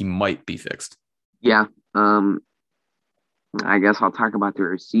 Yeah. I guess I'll talk about the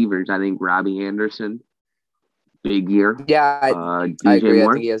receivers. I think Robbie Anderson, big year. Yeah, I agree.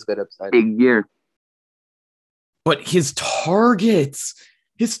 Moore, I think he has good upside. big year. But his targets,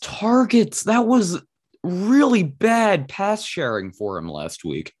 that was really bad pass sharing for him last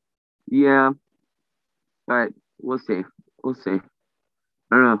week. Yeah, but we'll see. I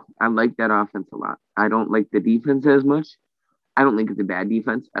don't know. I like that offense a lot. I don't like the defense as much. I don't think it's a bad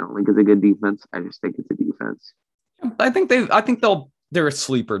defense. I don't think it's a good defense. I just think it's a defense. I think they're a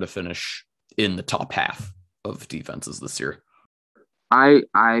sleeper to finish in the top half of defenses this year. I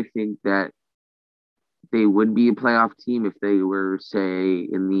think that they would be a playoff team if they were, say,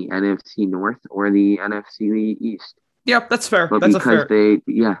 in the NFC North or the NFC East. Yeah, that's fair. But that's because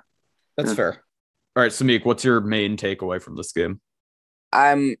That's fair. All right, Samik, what's your main takeaway from this game?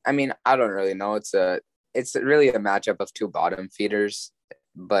 I mean, I don't really know. It's really a matchup of two bottom feeders,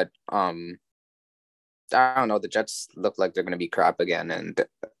 but I don't know. The Jets look like they're going to be crap again, and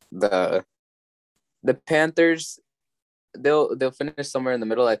the Panthers, they'll finish somewhere in the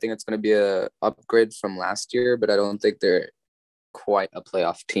middle. I think it's going to be a upgrade from last year, but I don't think they're quite a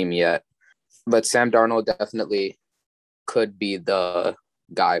playoff team yet. But Sam Darnold definitely could be the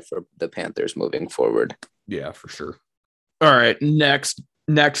guy for the Panthers moving forward. Yeah, for sure. All right, next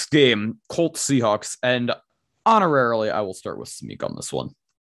game, Colts Seahawks, and honorarily, I will start with Samik on this one.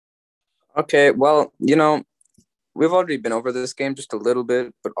 Okay, well, we've already been over this game just a little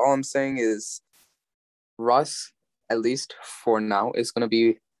bit, but all I'm saying is Russ, at least for now, is going to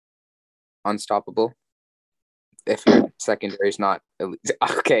be unstoppable. If your secondary is not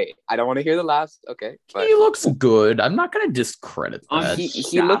okay, I don't want to hear the last. Okay, but he looks good. I'm not going to discredit that.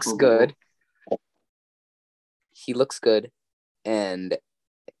 He looks good. He looks good, and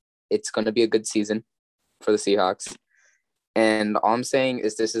it's going to be a good season for the Seahawks. And all I'm saying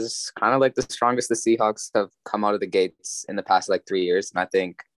is this is kind of like the strongest the Seahawks have come out of the gates in the past 3 years. And I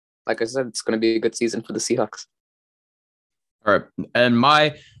think, like I said, it's going to be a good season for the Seahawks. All right. And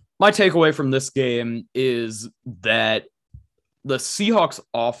my takeaway from this game is that the Seahawks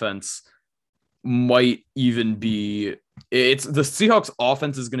offense might even be the Seahawks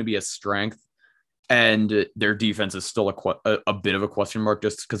offense is going to be a strength, and their defense is still a bit of a question mark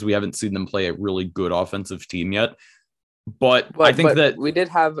just because we haven't seen them play a really good offensive team yet. But I think that we did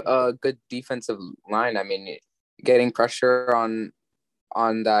have a good defensive line. I mean, getting pressure on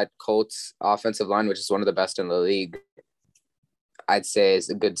that Colts offensive line, which is one of the best in the league, I'd say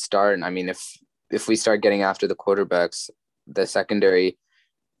is a good start. And I mean, if we start getting after the quarterbacks, the secondary,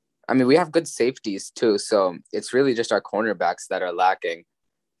 I mean, we have good safeties too. So it's really just our cornerbacks that are lacking.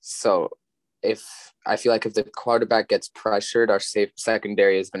 So I feel like if the quarterback gets pressured, our safe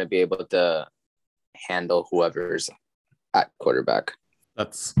secondary is going to be able to handle whoever's at quarterback.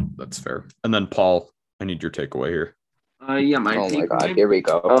 That's fair. And then Paul, I need your takeaway here. Yeah, my God, here we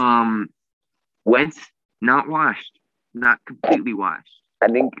go. Wentz not washed, not completely washed. I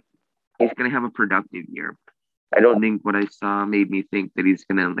think he's gonna have a productive year. I don't think what I saw made me think that he's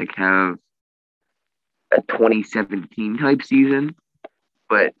gonna have a 2017 type season,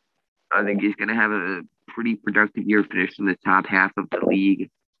 but I think he's gonna have a pretty productive year, finish in the top half of the league.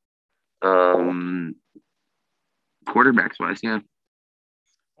 Quarterbacks wise, yeah.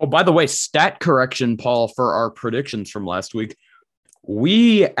 Oh, by the way, stat correction, Paul, for our predictions from last week.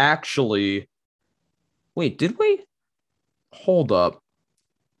 We actually... Wait, did we? Hold up.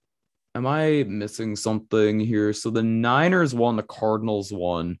 am I missing something here? So the Niners won, the Cardinals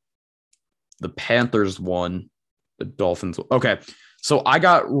won, the Panthers won, the Dolphins. Okay. So I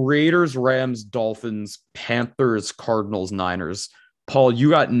got Raiders, Rams, Dolphins, Panthers, Cardinals, Niners. Paul, you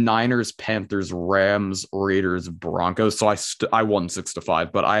got Niners, Panthers, Rams, Raiders, Broncos. So I won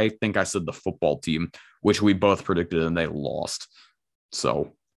 6-5, but I think I said the football team, which we both predicted, and they lost.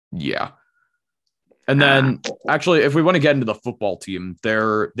 So yeah. And then actually, if we want to get into the football team, they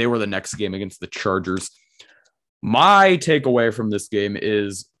were the next game against the Chargers. My takeaway from this game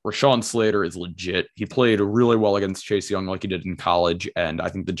is Rashawn Slater is legit. He played really well against Chase Young like he did in college, and I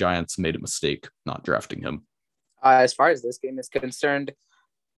think the Giants made a mistake not drafting him. As far as this game is concerned,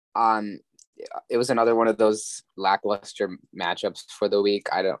 it was another one of those lackluster matchups for the week.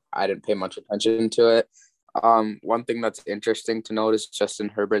 I didn't pay much attention to it. One thing that's interesting to note is Justin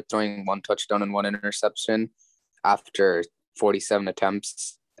Herbert throwing 1 touchdown and 1 interception after 47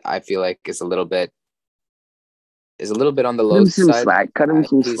 attempts. I feel like is a little bit on the low side. Cut him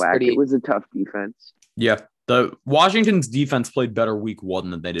some slack. It was a tough defense. Yeah, the Washington's defense played better week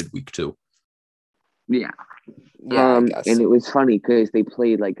 1 than they did week 2. Yeah. And it was funny because they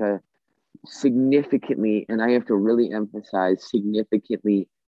played like a significantly, and I have to really emphasize significantly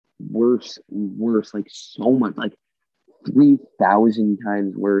worse, like so much, like 3,000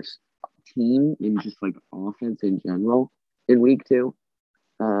 times worse team in just like offense in general in week 2.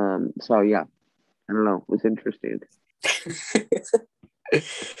 So yeah, I don't know. It was interesting.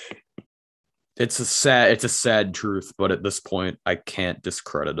 It's a sad truth, but at this point, I can't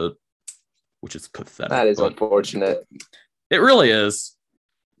discredit it, which is pathetic. That is unfortunate. It really is.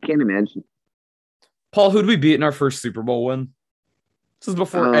 Can't imagine. Paul, who'd we beat in our first Super Bowl win? This is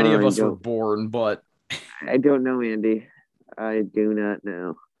before any of us were born, but I don't know, Andy. I do not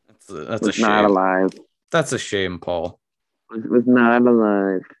know. That's a shame. Not alive. That's a shame, Paul. Was not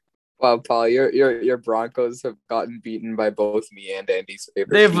alive. Well, Paul, your Broncos have gotten beaten by both me and Andy's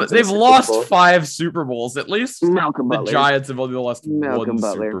favorite. They've lost 5 Super Bowls. At least Malcolm the Butler. Giants have only lost one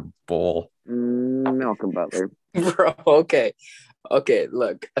Super Bowl. Malcolm Butler. Bro, okay,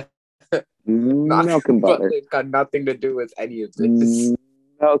 look. Malcolm Butler. It's got nothing to do with any of this.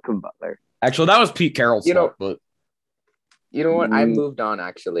 Malcolm Butler. Actually, that was Pete Carroll's fault, but you know what? I moved on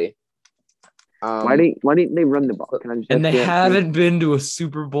actually. Why didn't they run the ball? And they haven't been to a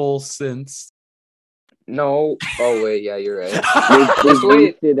Super Bowl since. No. Oh wait, yeah, you're right.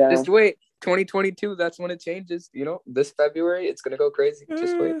 Just wait. 2022, that's when it changes. This February, it's gonna go crazy.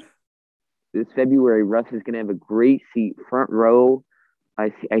 Just wait. This February, Russ is gonna have a great seat, front row.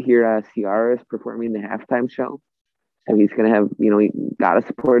 I hear Ciara's performing the halftime show, so he's gonna have he gotta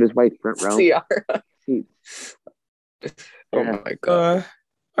support his wife, front row. Ciara. Oh my god.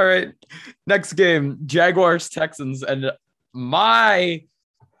 All right, next game, Jaguars Texans, and I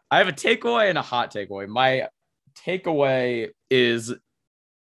have a takeaway and a hot takeaway. My takeaway is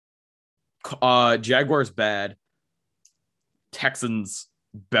Jaguars bad, Texans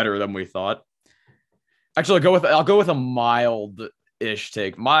better than we thought. Actually, I'll go with a mild-ish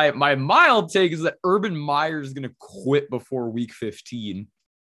take. My mild take is that Urban Meyer is going to quit before week 15.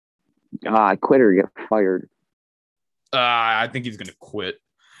 Quit or get fired. I think he's going to quit.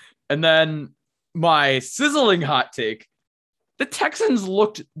 And then my sizzling hot take, the Texans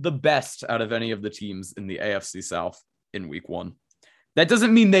looked the best out of any of the teams in the AFC South in week 1. That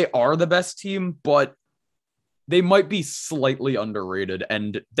doesn't mean they are the best team, but they might be slightly underrated,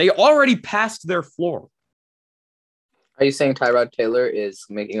 and they already passed their floor. Are you saying Tyrod Taylor is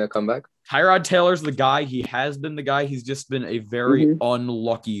making a comeback? Tyrod Taylor's the guy. He has been the guy. He's just been a very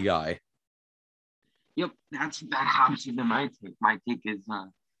unlucky guy. Yep, that has been my take. My take is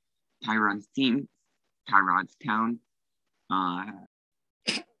Tyrod's team, Tyrod's town.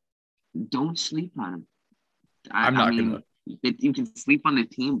 Don't sleep on him. I'm not gonna. You can sleep on the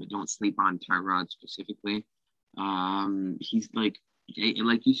team, but don't sleep on Tyrod specifically. He's like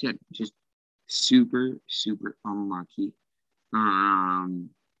you said, just super, super unlucky. All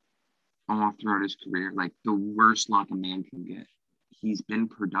throughout his career, like the worst luck a man can get. He's been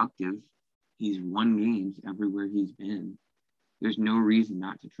productive. He's won games everywhere he's been. There's no reason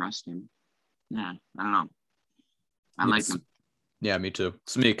not to trust him. Yeah, I don't know. I like him. Yeah, me too.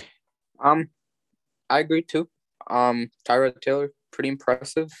 Smeek. I agree too. Tyrod Taylor, pretty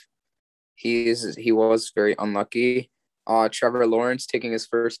impressive. He was very unlucky. Trevor Lawrence taking his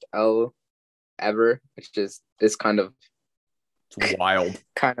first L ever, which is kind of wild,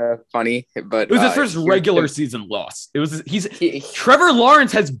 kind of funny. But it was his first regular season loss. Trevor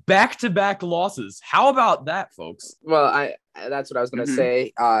Lawrence has back-to-back losses. How about that, folks? Well, that's what I was gonna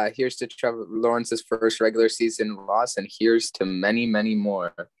say. Here's to Trevor Lawrence's first regular season loss, and here's to many, many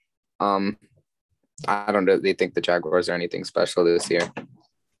more. I don't really think the Jaguars are anything special this year.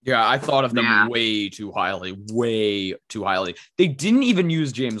 Yeah, I thought of them way too highly. They didn't even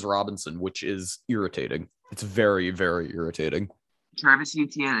use James Robinson, which is irritating. It's very, very irritating. Travis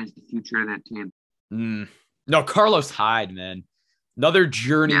Etienne is the future of that team. No, Carlos Hyde, man. Another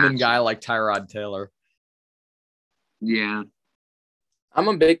journeyman guy like Tyrod Taylor. Yeah. I'm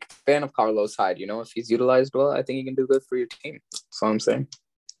a big fan of Carlos Hyde. You know, if he's utilized well, I think he can do good for your team. That's all I'm saying.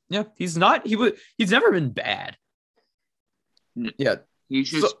 Yeah, he's never been bad. Yeah. He's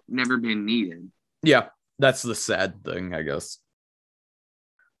just never been needed. Yeah, that's the sad thing, I guess.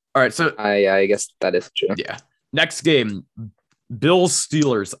 All right, so I guess that is true. Yeah. Next game, Bills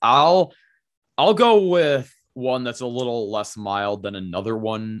Steelers. I'll go with one that's a little less mild than another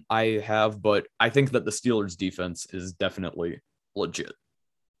one I have, but I think that the Steelers defense is definitely legit.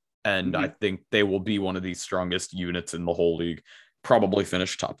 And I think they will be one of the strongest units in the whole league. Probably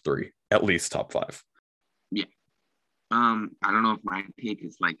finish top 3, at least top 5. Yeah. I don't know if my pick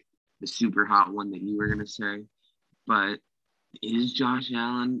is like the super hot one that you were gonna say, but is Josh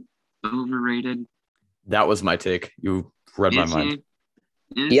Allen overrated? That was my take. You read my mind.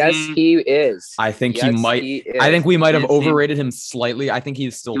 Yes, he is. I think he might. I think we might have overrated him slightly. I think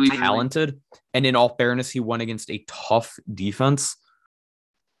he's still talented, and in all fairness, he went against a tough defense.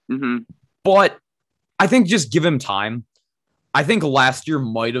 But I think just give him time. I think last year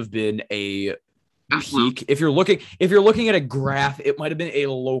might have been a peak. If you're looking at a graph, it might have been a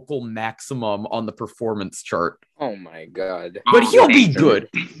local maximum on the performance chart. Oh my god. But he'll be good.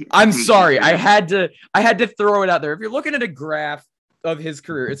 I'm sorry. I had to throw it out there. If you're looking at a graph of his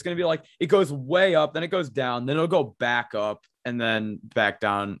career, it's going to be like it goes way up, then it goes down, then it'll go back up and then back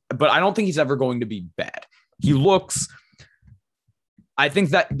down. But I don't think he's ever going to be bad. I think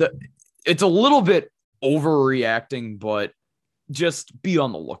that it's a little bit overreacting, but just be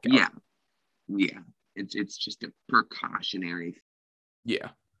on the lookout. Yeah. It's just a precautionary. Yeah.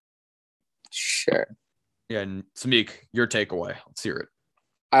 Sure. Yeah, and Samik, your takeaway. Let's hear it.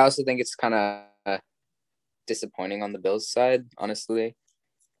 I also think it's kind of disappointing on the Bills side, honestly.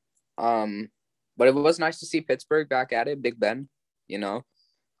 But it was nice to see Pittsburgh back at it, Big Ben, you know.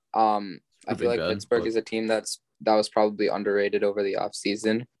 I feel like Pittsburgh is a team that was probably underrated over the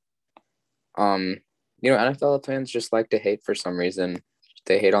offseason. NFL fans just like to hate for some reason.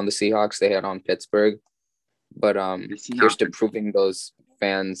 They hate on the Seahawks, they hate on Pittsburgh. But here's to proving those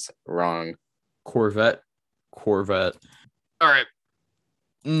fans wrong. Corvette. All right.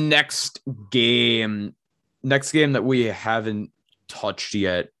 Next game that we haven't touched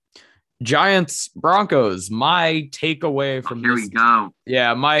yet. Giants Broncos. My takeaway from here this. We go.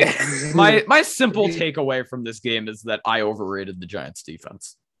 Yeah, my simple takeaway from this game is that I overrated the Giants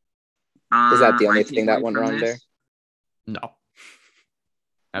defense. Is that the only thing that went wrong there? No.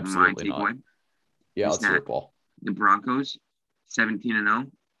 Absolutely not. Yeah, let's hear it, Paul. The Broncos,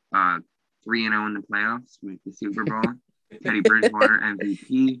 17-0, 3-0 in the playoffs with the Super Bowl. Teddy Bridgewater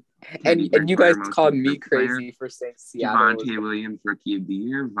MVP. And you guys called me crazy for saying Seattle. Devontae Williams Rookie of the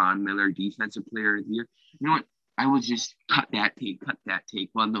Year. Von Miller Defensive Player of the Year. You know what? I will just cut that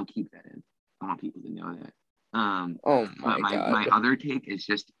take. Well, no, keep that in. I want people to know that. Oh my God. My other take is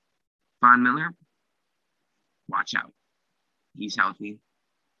just Von Miller. Watch out. He's healthy.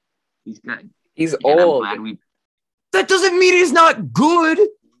 He's good. He's old. That doesn't mean he's not good.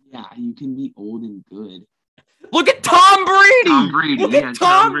 Yeah, you can be old and good. Look at Tom Brady. Look at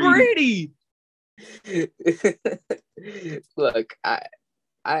Tom Brady. Look,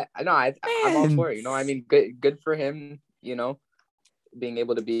 I'm all for it. You know, I mean, good for him. You know, being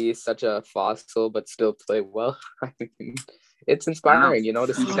able to be such a fossil but still play well. I mean, it's inspiring. You know,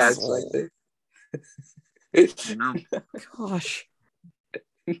 to see guys like this. Gosh.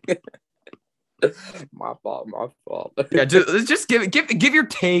 My fault. Yeah, just give your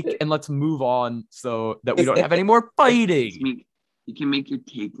take and let's move on so that we don't have any more fighting. You can make your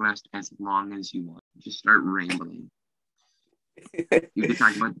take last as long as you want. Just start rambling. You can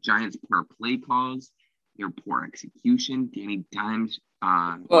talk about the Giants' poor play calls, their poor execution, Danny Dimes.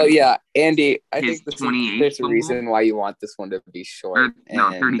 Well, yeah, Andy, I think there's a reason why you want this one to be short.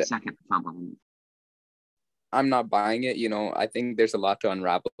 30-second fumble. I'm not buying it. You know, I think there's a lot to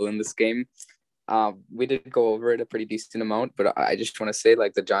unravel in this game. We did go over it a pretty decent amount, but I just want to say,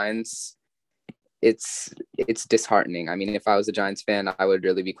 like, the Giants, it's disheartening. I mean, if I was a Giants fan, I would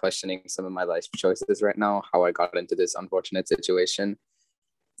really be questioning some of my life choices right now, how I got into this unfortunate situation.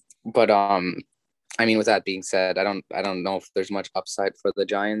 But I mean, with that being said, I don't know if there's much upside for the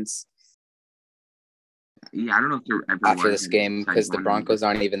Giants. Yeah, I don't know if there ever after was this game because the Broncos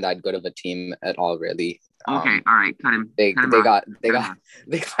aren't even that good of a team at all, really. Okay, all right, cut him. They cut him got off.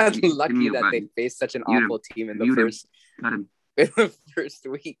 lucky that they faced such an awful team in the first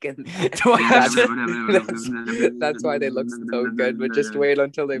week, and that's why they look so good. But just wait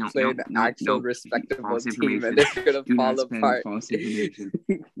until they play an actual respectable team, and they're gonna fall apart. The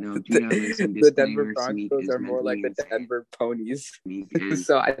Denver Broncos are more like the Denver Ponies.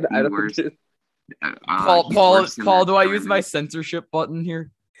 So I don't. Paul, do I use my censorship button here?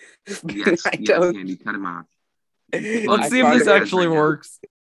 Yes, Andy, cut him off. Let's see if this actually works.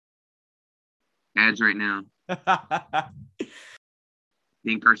 Ads right now.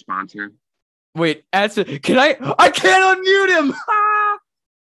 Think our sponsor. Wait, ads. Can I can't unmute him.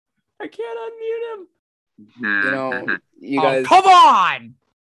 I can't unmute him. You know, you guys. Come on.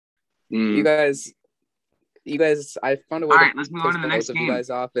 You guys. I found a way. All right, let's move on to the next game. You guys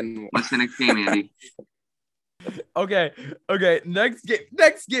off and what's the next game, Andy? Okay. Next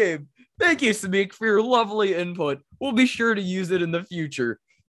game. Thank you, Samik, for your lovely input. We'll be sure to use it in the future.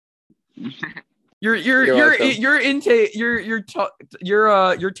 Your intake, your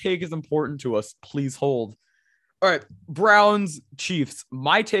take is important to us. Please hold. All right, Browns Chiefs.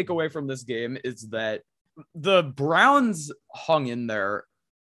 My takeaway from this game is that the Browns hung in there,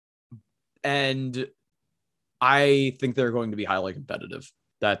 and I think they're going to be highly competitive.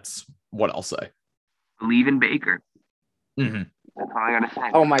 That's what I'll say. Believe in Baker. Mm-hmm. That's all I gotta say.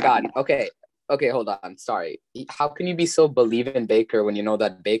 Oh my God. Okay, hold on. Sorry. How can you be so believe in Baker when you know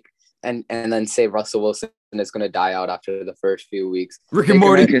that Baker and then say Russell Wilson is going to die out after the first few weeks? Rick and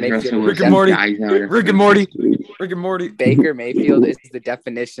Morty. Baker Mayfield is the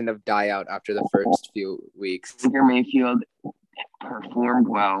definition of die out after the first few weeks. Baker Mayfield performed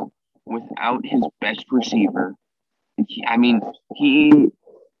well without his best receiver. He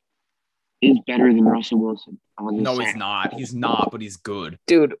is better than Russell Wilson. No, he's not. He's not, but he's good.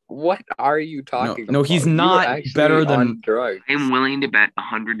 Dude, what are you talking about? No, he's not better than drugs. I'm willing to bet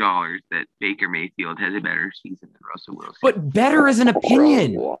 $100 that Baker Mayfield has a better season than Russell Wilson. But better is an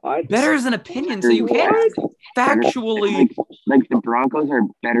opinion. What? Better is an opinion, so you can't factually. Like the Broncos are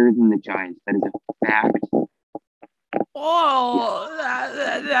better than the Giants. That is a fact. Oh,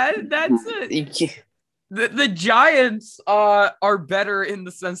 that's it. The Giants are better in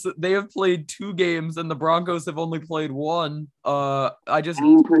the sense that they have played 2 games and the Broncos have only played 1. I just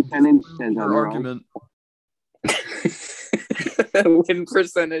win percentage says your argument. Win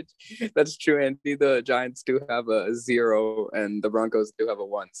percentage. That's true, Andy. The Giants do have a 0 and the Broncos do have a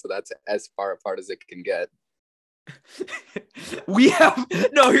 1, so that's as far apart as it can get.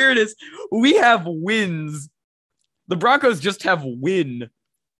 Here it is. We have wins. The Broncos just have win.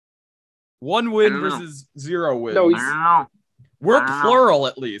 1 win versus 0 wins. No, I don't know. We're plural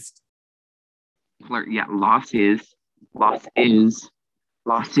at least. Yeah, loss is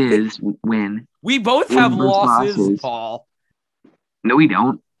win. We both have losses, Paul. No, we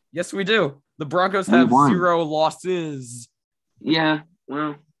don't. Yes, we do. The Broncos have 0 losses. Yeah,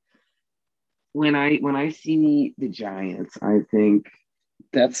 well, when I see the Giants, I think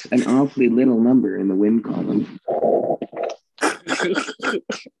that's an awfully little number in the win column.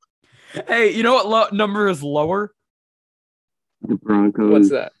 Hey, you know what number is lower? The Broncos. What's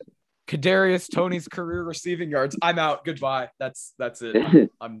that? Kadarius Toney's career receiving yards. I'm out. Goodbye. That's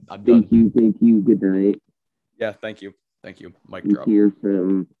it. I'm done. Thank you. Good night. Yeah, thank you. Mic I'm drop. here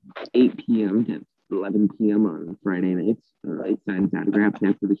from 8 p.m. to 11 p.m. on Friday nights. All right, signs autographs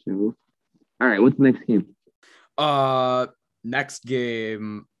after the show. All right, what's the next game? Next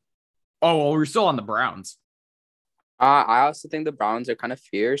game. Oh, well, we're still on the Browns. I also think the Browns are kind of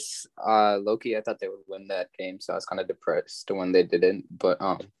fierce. Loki, I thought they would win that game, so I was kind of depressed when they didn't. But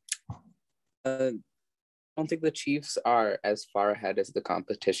I don't think the Chiefs are as far ahead as the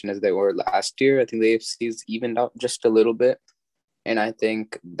competition as they were last year. I think the AFC's evened out just a little bit, and I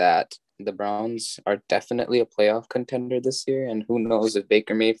think that the Browns are definitely a playoff contender this year. And who knows, if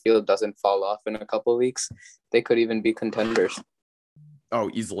Baker Mayfield doesn't fall off in a couple of weeks, they could even be contenders.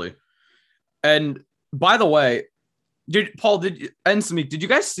 Oh, easily. And by the way, Samik, did you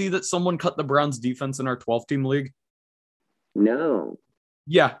guys see that someone cut the Browns defense in our 12-team league? No.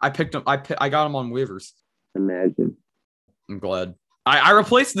 Yeah, I picked him. I got him on waivers. Imagine. I'm glad. I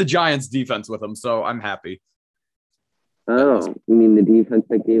replaced the Giants defense with him, so I'm happy. Oh, you mean the defense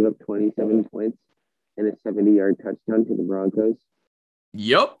that gave up 27 points and a 70-yard touchdown to the Broncos?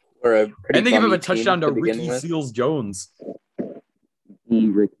 Yep. And they gave him a touchdown to Ricky Seals-Jones.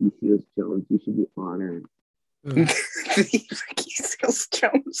 Ricky Seals-Jones. You should be honored. Ricky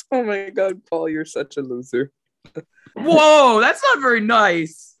Seals-Jones. Oh my God, Paul, you're such a loser. Whoa, that's not very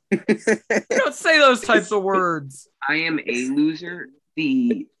nice. You don't say those types of words. I am a loser.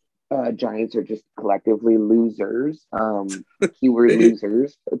 The Giants are just collectively losers. Keyword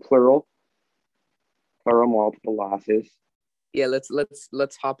losers, plural, multiple losses. Yeah,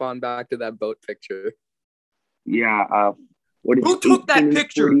 let's hop on back to that boat picture. Yeah. What is Who took that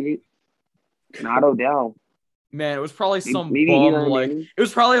picture? 48? Not Odell. Man, it was probably some Maybe bum Eli like Manning. it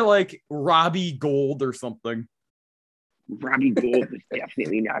was probably like Robbie Gold or something. Robbie Gould was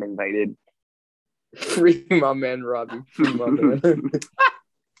definitely not invited. Free my man, Robbie. Free my man.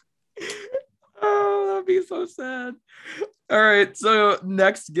 Oh, that'd be so sad. All right, so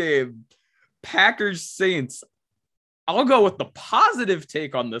next game, Packers Saints. I'll go with the positive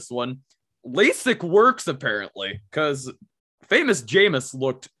take on this one. LASIK works apparently, because famous Jameis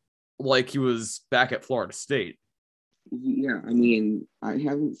looked like he was back at Florida State. Yeah, I mean, I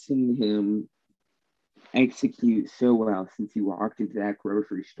haven't seen him execute so well since he walked into that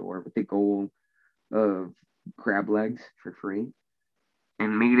grocery store with the goal of crab legs for free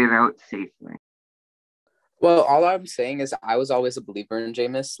and made it out safely. Well, all I'm saying is I was always a believer in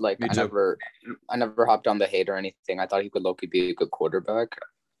Jameis. Like Me I too. never hopped on the hate or anything. I thought he could low-key be a good quarterback.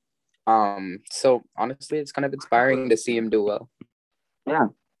 So honestly, it's kind of inspiring to see him do well. Yeah.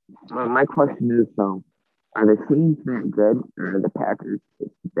 Well, my question is though, are the Saints that good or are the Packers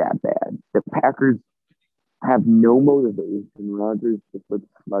just that bad? The Packers have no motivation. Rodgers just looked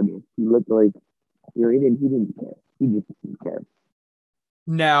sluggish. He looked like he didn't care. He just didn't care.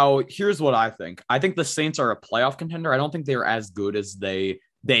 Now, here's what I think. I think the Saints are a playoff contender. I don't think they're as good as they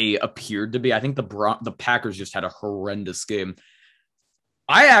appeared to be. I think the Packers just had a horrendous game.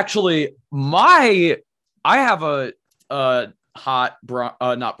 I have a hot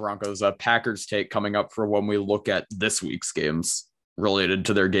not Broncos, Packers take coming up for when we look at this week's games related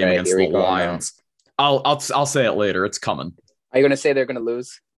to their game against the Lions. I'll say it later. It's coming. Are you gonna say they're gonna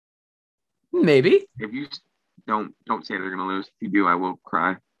lose? Maybe. If you don't say they're gonna lose. If you do, I will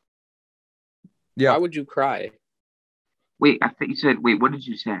cry. Yeah. Why would you cry? Wait, I think you said. Wait, what did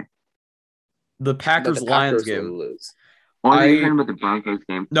you say? The Packers Lions game. Lose. Oh, you're talking about the Broncos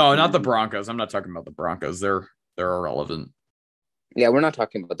game. No, not the Broncos. I'm not talking about the Broncos. They're irrelevant. Yeah, we're not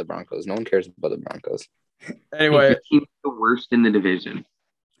talking about the Broncos. No one cares about the Broncos. Anyway, the team's the worst in the division.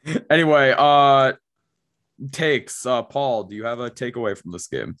 Anyway, takes. Paul, do you have a takeaway from this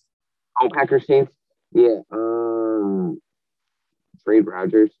game? Oh, Packers Saints. Yeah. Trade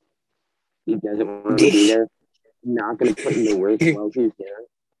Rodgers. He doesn't want to be there. Not going to put in the work while he's there.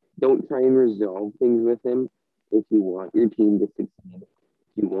 Don't try and resolve things with him if you want your team to succeed.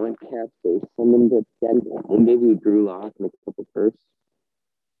 If you want cap space, send them to Denver. We'll give you Drew Lock and a couple firsts.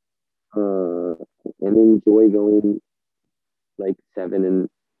 And enjoy going like 7-10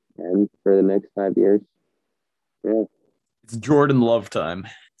 for the next 5 years. Yeah. It's Jordan Love time.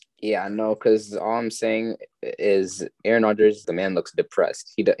 Yeah, no, because all I'm saying is Aaron Rodgers, the man looks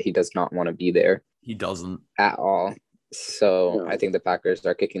depressed. He does not want to be there. He doesn't at all. So no. I think the Packers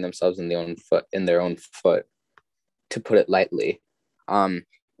are kicking themselves in their own foot, to put it lightly. The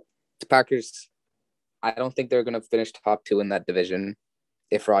Packers, I don't think they're going to finish top 2 in that division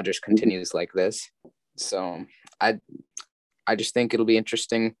if Rodgers continues like this. So I just think it'll be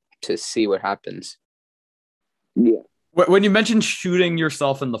interesting to see what happens. Yeah. When you mentioned shooting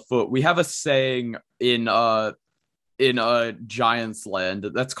yourself in the foot, we have a saying in Giants land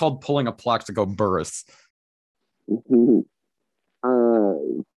that's called pulling a Plaxico Burress.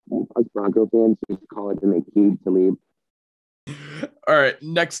 Us Bronco fans just call it an acute to leave. All right,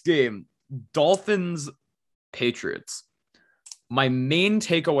 next game, Dolphins Patriots. My main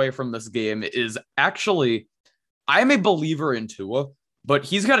takeaway from this game is actually I'm a believer in Tua, but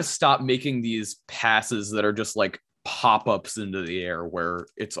he's got to stop making these passes that are just like pop-ups into the air where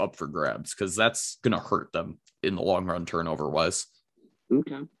it's up for grabs, because that's gonna hurt them in the long run turnover wise.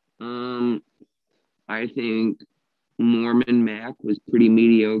 Okay. I think Norman Mack was pretty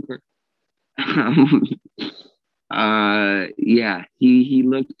mediocre. Yeah, he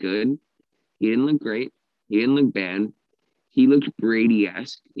looked good. He didn't look great. He didn't look bad. He looked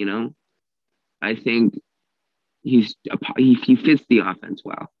Brady-esque, you know. I think he fits the offense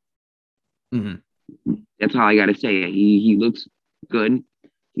well. Mm-hmm. That's all I got to say. He looks good.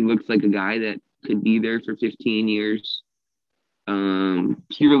 He looks like a guy that could be there for 15 years.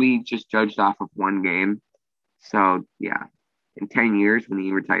 Purely just judged off of one game. So, yeah, in 10 years when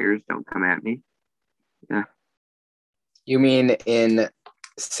he retires, don't come at me. Yeah. You mean in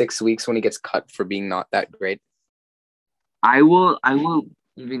 6 weeks when he gets cut for being not that great? I will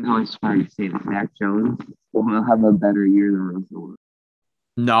even go as far as say that Mac Jones will have a better year than Russell.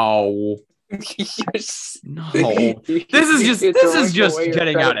 No. No. This is just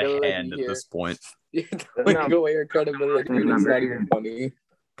getting out of hand at this point. You're throwing away your credibility. It's not even funny.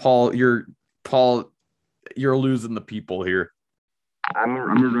 Paul, you're losing the people here. I'm a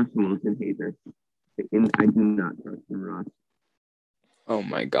Russell Wilson hater. I do not trust him, Ross. Oh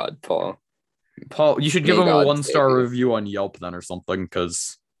my God, Paul. Paul, you should give him a 1-star review on Yelp then or something,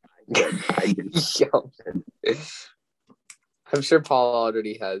 because Yelp. I'm sure Paul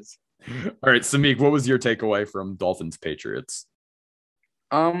already has. All right, Samik, what was your takeaway from Dolphins Patriots?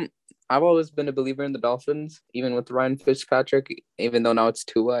 I've always been a believer in the Dolphins, even with Ryan Fitzpatrick. Even though now it's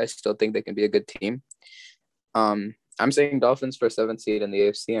Tua, I still think they can be a good team. I'm saying Dolphins for 7th seed in the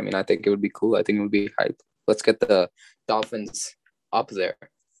AFC. I mean, I think it would be cool. I think it would be hype. Let's get the Dolphins up there.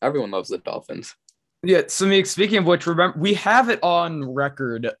 Everyone loves the Dolphins. Yeah, Samik, speaking of which, remember, we have it on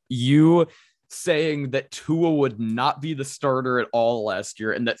record, you saying that Tua would not be the starter at all last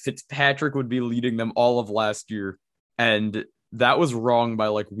year and that Fitzpatrick would be leading them all of last year. And that was wrong by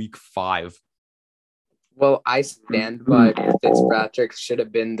like week 5. Well, I stand by Fitzpatrick should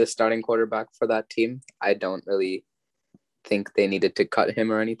have been the starting quarterback for that team. I don't really think they needed to cut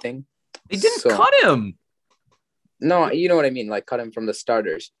him or anything. They didn't cut him. No, you know what I mean, like cut him from the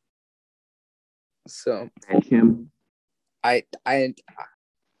starters. So him. I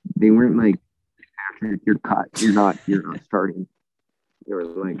They weren't like, after you're cut, you're not starting. They were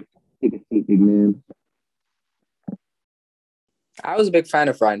like, take a seat, big man. I was a big fan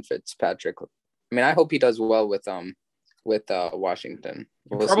of Ryan Fitzpatrick. I mean, I hope he does well with Washington.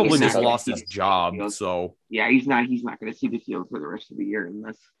 He probably just lost his job, so yeah, he's not going to see the field for the rest of the year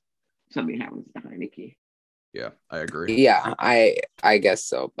unless something happens to Heineke. Yeah, I agree. Yeah, I guess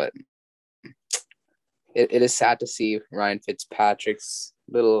so, but it is sad to see Ryan Fitzpatrick's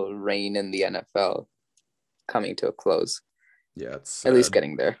little reign in the NFL coming to a close. Yeah, it's sad. At least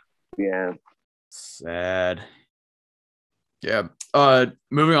getting there. Yeah. Sad. Yeah.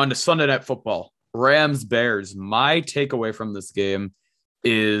 Moving on to Sunday Night Football. Rams Bears. My takeaway from this game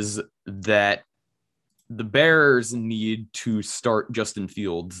is that the Bears need to start Justin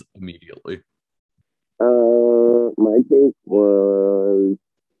Fields immediately. My take was,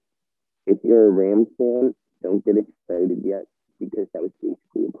 if you're a Rams fan, don't get excited yet because that was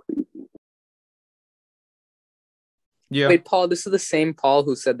basically a preseason. Yeah. Wait, Paul, this is the same Paul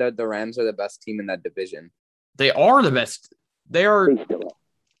who said that the Rams are the best team in that division. They are the best. They are.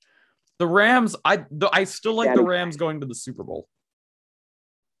 The Rams, I still like the Rams going to the Super Bowl.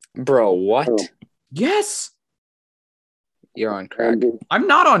 Bro, what? Yes. You're on crack. I'm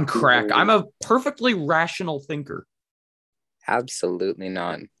not on crack. I'm a perfectly rational thinker. Absolutely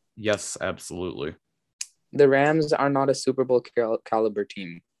not. Yes, absolutely. The Rams are not a Super Bowl caliber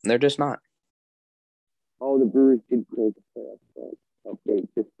team. They're just not. Oh, the Brewers did close the playoffs. Okay,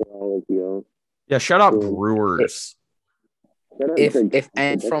 just for all of you. Yeah, shout out Brewers. If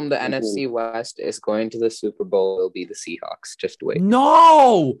and from the NFC West is going to the Super Bowl, it'll be the Seahawks. Just wait.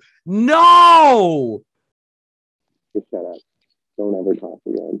 No. Just shut up. Don't ever talk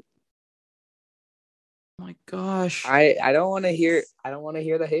again. Oh my gosh. I don't want to hear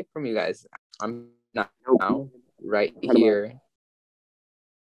the hate from you guys. I'm not now right here.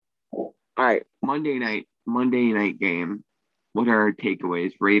 All right, Monday night game. What are our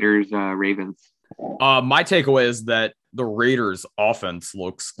takeaways? Raiders, Ravens. My takeaway is that the Raiders offense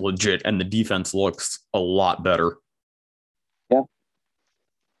looks legit and the defense looks a lot better. Yeah.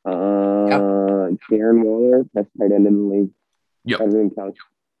 Darren Waller, best tight end in the league. Yep. Better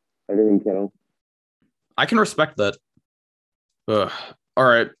than Kittle. I can respect that. All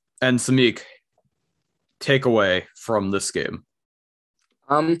right. And Samik, takeaway from this game.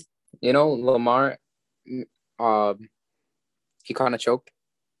 Lamar, he kind of choked.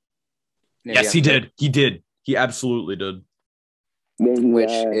 Yes, he did. He absolutely did. Which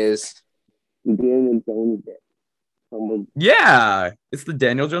is Daniel Jones did. Yeah, it's the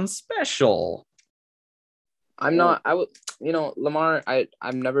Daniel Jones special. Lamar,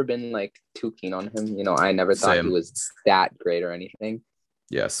 I've never been like too keen on him. I never thought he was that great or anything.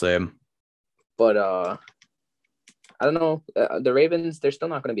 Yeah, same. But I don't know. The Ravens, they're still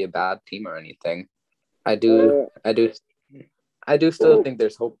not going to be a bad team or anything. I do still think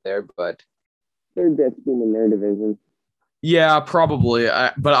there's hope there, but they're the best team in their division. Yeah, probably.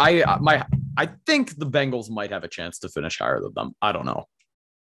 But I think the Bengals might have a chance to finish higher than them. I don't know.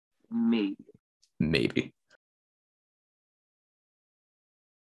 Maybe.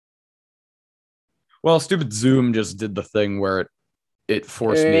 Well, stupid Zoom just did the thing where it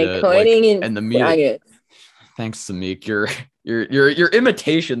forced me to and the meeting. Thanks, Samik. Your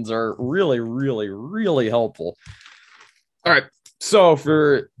imitations are really, really, really helpful. All right. So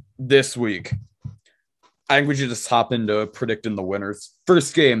for this week, I think we should just hop into predicting the winners.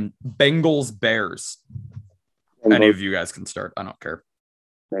 First game, Bengals Bears. Any of you guys can start. I don't care.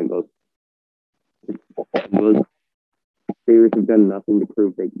 Bengals. Bears have done nothing to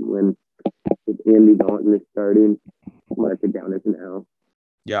prove they can win. With Andy Dalton is starting, mark it down as an L.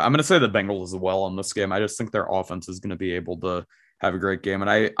 Yeah, I'm going to say the Bengals as well on this game. I just think their offense is going to be able to have a great game.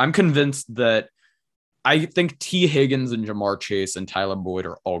 And I'm convinced that I think T. Higgins and Jamar Chase and Tyler Boyd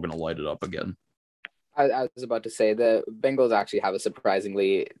are all going to light it up again. I was about to say the Bengals actually have a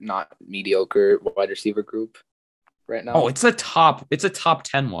surprisingly not mediocre wide receiver group right now. Oh, it's a top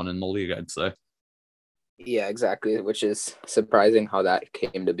 10 one in the league, I'd say. Yeah, exactly, which is surprising how that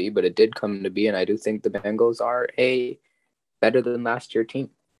came to be, but it did come to be, and I do think the Bengals are a better than last year team.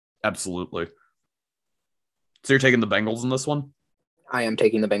 Absolutely. So you're taking the Bengals in this one? I am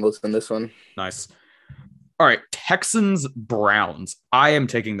taking the Bengals in this one. Nice. All right, Texans Browns. I am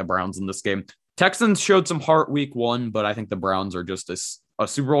taking the Browns in this game. Texans showed some heart week 1, but I think the Browns are just a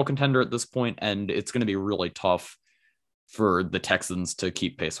Super Bowl contender at this point, and it's going to be really tough for the Texans to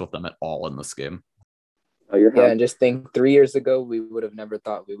keep pace with them at all in this game. Yeah, and just think 3 years ago, we would have never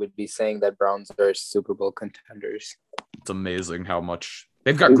thought we would be saying that Browns are Super Bowl contenders. It's amazing how much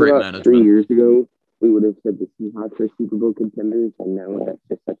they've got great management. 3 years ago, we would have said the Seahawks are Super Bowl contenders, and now that's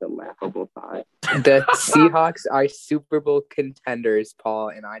just such a laughable thought. The Seahawks are Super Bowl contenders, Paul,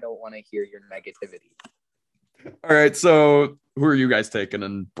 and I don't want to hear your negativity. All right, so who are you guys taking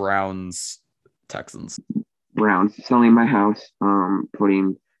in Browns, Texans? Browns, selling my house,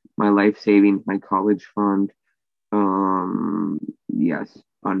 putting my life savings, my college fund, yes,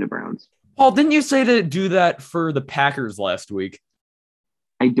 on the Browns. Paul, didn't you say to do that for the Packers last week?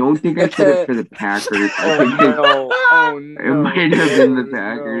 I don't think I said it for the Packers. Oh, no. It might have been the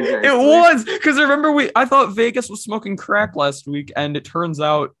Packers. No. It was, because remember, I thought Vegas was smoking crack last week, and it turns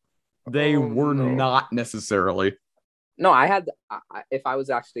out they were not necessarily. No, if I was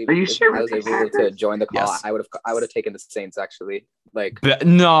actually, are you sure I was able to join the call, yes. I would have taken the Saints actually.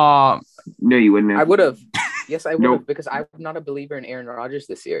 No, you wouldn't have. I would have. Yes, I would have, because I'm not a believer in Aaron Rodgers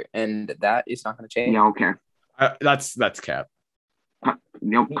this year, and that is not going to change. Yeah, okay. That's cap.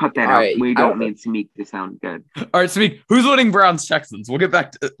 Nope, cut that out. Right, we don't need Smeek to sound good. All right, Smeek, who's winning Browns Texans? We'll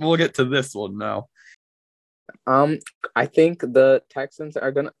get to this one now. I think the Texans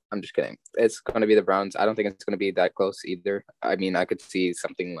are gonna. I'm just kidding. It's gonna be the Browns. I don't think it's gonna be that close either. I mean, I could see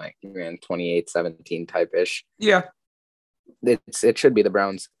something like 28-17 type ish. Yeah, it should be the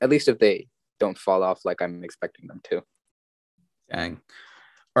Browns, at least if they don't fall off like I'm expecting them to. Dang.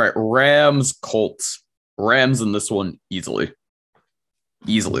 All right, Rams Colts. Rams in this one easily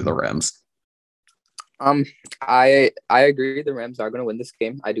the Rams. I agree. The Rams are going to win this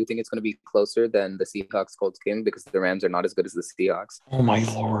game. I do think it's going to be closer than the Seahawks Colts game because the Rams are not as good as the Seahawks. Oh my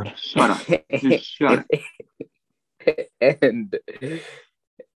Lord! Shut up! Just shut up.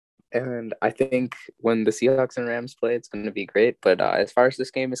 And I think when the Seahawks and Rams play, it's going to be great. But as far as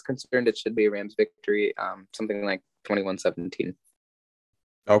this game is concerned, it should be a Rams victory. Something like 21-17.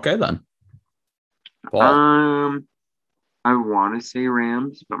 Okay then. Paul. I want to say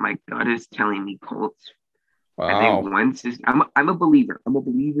Rams, but my gut is telling me Colts. Wow. I think Wentz is. I'm a believer. I'm a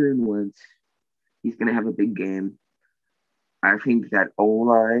believer in Wentz. He's going to have a big game. I think that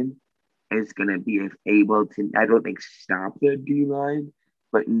O-line is going to be able to, I don't think stop the D-line,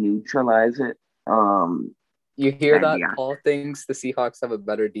 but neutralize it. You hear that? Yeah. Paul thinks the Seahawks have a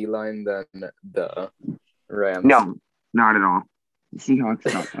better D-line than the Rams. No, not at all. The Seahawks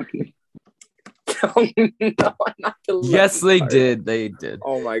are not lucky. No, not yes, they did. They did.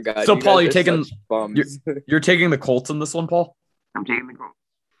 Oh my God! So, Paul, you're taking the Colts in this one, Paul? I'm taking the Colts.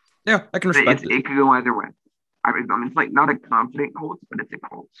 Yeah, I can respect it. It could go either way. I mean, it's like not a confident Colts, but it's a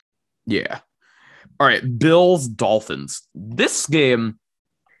Colts. Yeah. All right, Bills Dolphins. This game,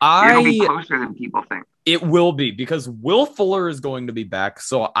 it'll be closer than people think. It will be because Will Fuller is going to be back.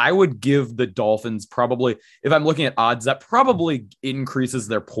 So I would give the Dolphins probably, if I'm looking at odds, that probably increases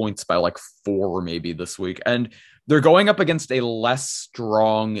their points by like 4 maybe this week. And they're going up against a less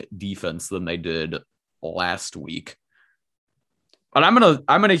strong defense than they did last week. But I'm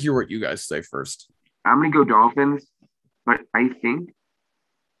gonna hear what you guys say first. I'm gonna go Dolphins, but I think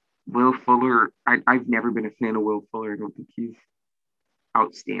Will Fuller. I've never been a fan of Will Fuller. I don't think he's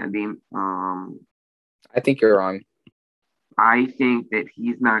outstanding. I think you're wrong. I think that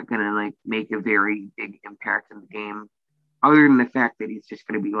he's not going to like make a very big impact in the game, other than the fact that he's just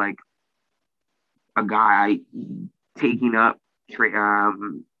going to be like a guy taking up.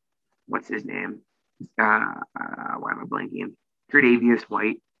 What's his name? Why am I blanking? Tre'Davious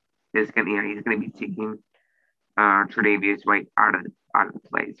White is going to. He's going to be taking Tre'Davious White out on the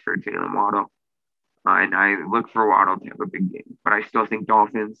plays for Jalen Waddle. And I look for Waddle to have a big game. But I still think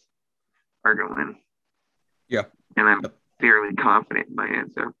Dolphins are going to win. Yeah. And I'm fairly confident in my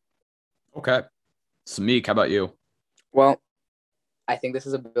answer. Okay. Samik, how about you? Well, I think this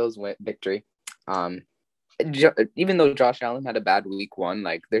is a Bills victory. Even though Josh Allen had a bad week 1,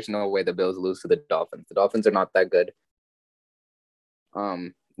 like there's no way the Bills lose to the Dolphins. The Dolphins are not that good.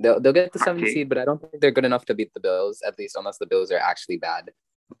 They'll get the 7th seed, but I don't think they're good enough to beat the Bills, at least unless the Bills are actually bad,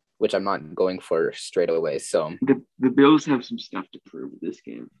 which I'm not going for straight away. So the Bills have some stuff to prove this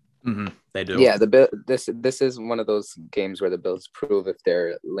game. Mm-hmm. They do. Yeah, this is one of those games where the Bills prove if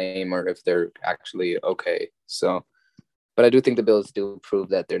they're lame or if they're actually okay. So, but I do think the Bills do prove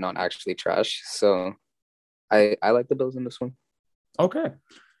that they're not actually trash. So, I like the Bills in this one. Okay,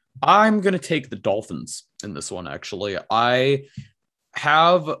 I'm gonna take the Dolphins in this one. Actually, I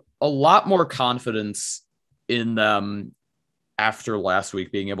have a lot more confidence in them after last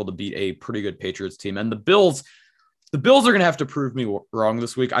week being able to beat a pretty good Patriots team, and the Bills are going to have to prove me wrong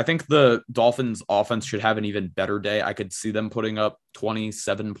this week. I think the Dolphins offense should have an even better day. I could see them putting up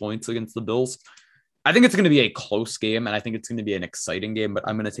 27 points against the Bills. I think it's going to be a close game, and I think it's going to be an exciting game, but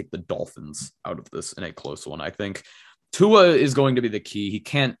I'm going to take the Dolphins out of this in a close one. I think Tua is going to be the key. He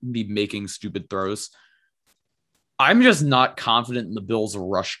can't be making stupid throws. I'm just not confident in the Bills'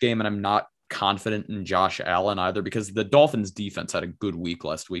 rush game, and I'm not confident in Josh Allen either because the Dolphins' defense had a good week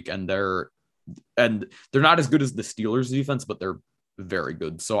last week, and they're not as good as the Steelers defense, but they're very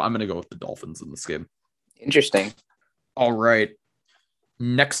good. So I'm going to go with the Dolphins in this game. Interesting. All right.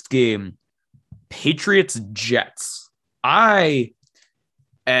 Next game, Patriots Jets. I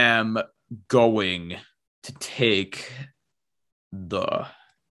am going to take the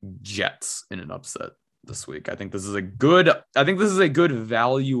Jets in an upset this week. I think this is a good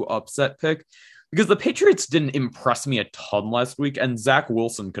value upset pick because the Patriots didn't impress me a ton last week, and Zach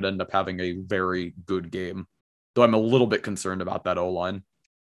Wilson could end up having a very good game, though I'm a little bit concerned about that O-line.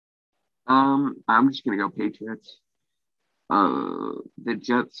 I'm just gonna go Patriots. The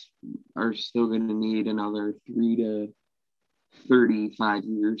Jets are still gonna need another 3 to 35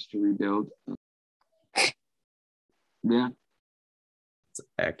 years to rebuild. Yeah, it's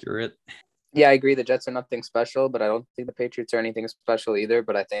accurate. Yeah, I agree. The Jets are nothing special, but I don't think the Patriots are anything special either.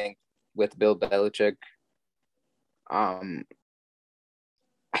 But I think with Bill Belichick, I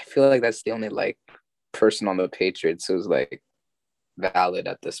feel like that's the only person on the Patriots who's valid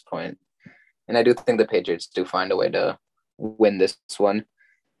at this point. And I do think the Patriots do find a way to win this one.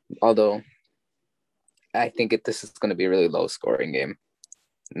 Although I think this is going to be a really low scoring game.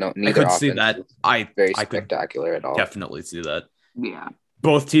 No, neither offense see that. Very spectacular at all. Definitely see that. Yeah.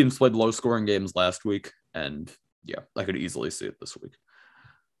 Both teams played low scoring games last week, and yeah, I could easily see it this week.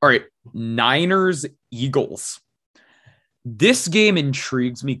 All right, Niners Eagles. This game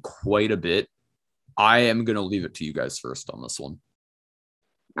intrigues me quite a bit. I am going to leave it to you guys first on this one.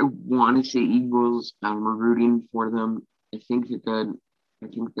 I want to say Eagles. I'm rooting for them. I think they're good. I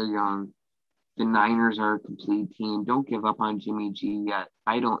think they're young. The Niners are a complete team. Don't give up on Jimmy G yet.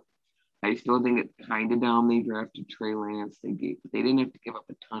 I still think it's kind of dumb they drafted Trey Lance. They didn't have to give up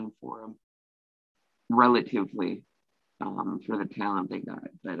a ton for him, relatively, for the talent they got.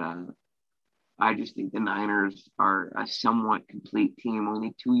 But I just think the Niners are a somewhat complete team,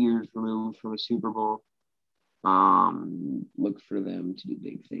 only 2 years removed from a Super Bowl. Look for them to do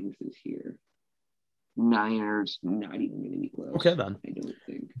big things this year. Niners not even going to be close. Okay, then. I don't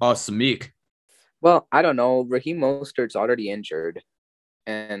think. Samik. Well, I don't know. Raheem Mostert's already injured,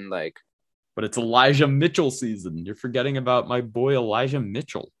 and but it's Elijah Mitchell season. You're forgetting about my boy Elijah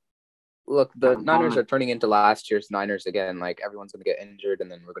Mitchell. Look, the Niners are turning into last year's Niners again. Everyone's going to get injured,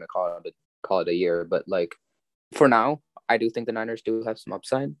 and then we're going to call it a year. But for now, I do think the Niners do have some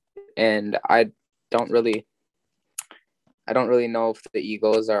upside, and I don't really know if the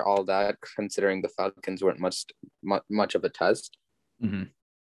Eagles are all that, considering the Falcons weren't much of a test. Mm-hmm.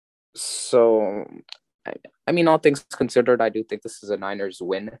 So, I mean, all things considered, I do think this is a Niners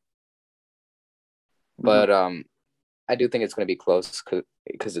win. But I do think it's going to be close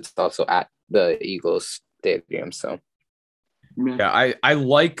because it's also at the Eagles Stadium. So, yeah, I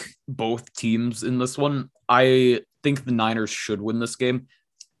like both teams in this one. I think the Niners should win this game,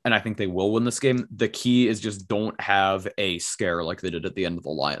 and I think they will win this game. The key is just don't have a scare like they did at the end of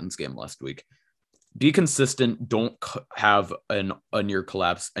the Lions game last week. Be consistent. Don't have a near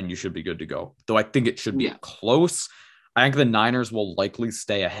collapse, and you should be good to go. Though I think it should be close. I think the Niners will likely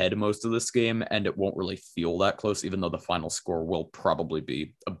stay ahead most of this game, and it won't really feel that close, even though the final score will probably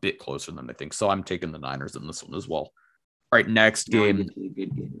be a bit closer than I think. So I'm taking the Niners in this one as well. All right, next game.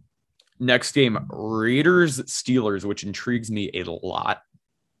 Next game, Raiders-Steelers, which intrigues me a lot.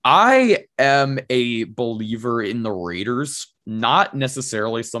 I am a believer in the Raiders, not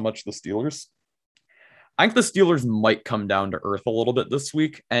necessarily so much the Steelers. I think the Steelers might come down to earth a little bit this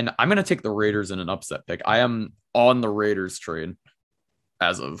week, and I'm going to take the Raiders in an upset pick. I am on the Raiders train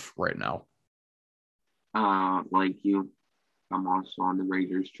as of right now. Like you, I'm also on the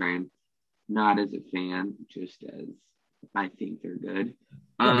Raiders train. Not as a fan, just as I think they're good.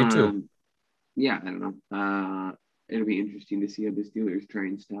 Yeah, me too. Yeah, I don't know. It'll be interesting to see how the Steelers try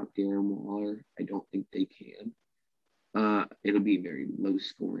and stop Darren Waller. I don't think they can. It'll be very low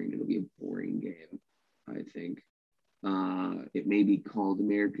scoring. It'll be a boring game, I think. It may be called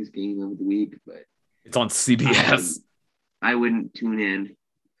America's Game of the Week, but it's on CBS. I wouldn't tune in.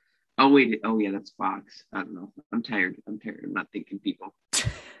 Oh, wait. Oh, yeah, that's Fox. I don't know. I'm tired. I'm not thinking, people.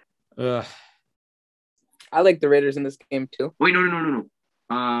 I like the Raiders in this game, too. Wait, no.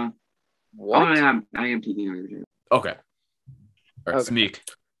 What? Oh, yeah, I am taking the Raiders. Okay. All right, Smeek.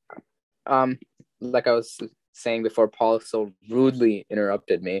 Like I was saying before, Paul so rudely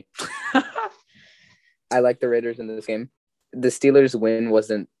interrupted me. I like the Raiders in this game. The Steelers' win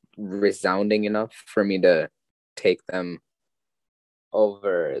wasn't resounding enough for me to take them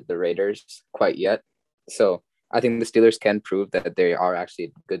over the Raiders quite yet. So I think the Steelers can prove that they are actually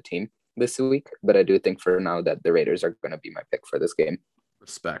a good team this week. But I do think for now that the Raiders are going to be my pick for this game.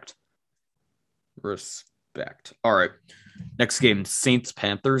 Respect. All right. Next game,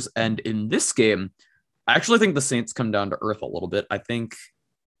 Saints-Panthers. And in this game, I actually think the Saints come down to earth a little bit. I think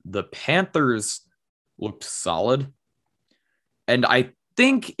the Panthers looked solid. And I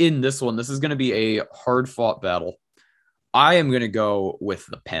think in this one, this is going to be a hard-fought battle. I am going to go with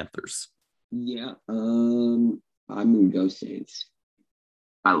the Panthers. Yeah, I'm going to go Saints.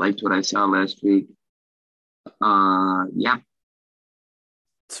 I liked what I saw last week. Yeah.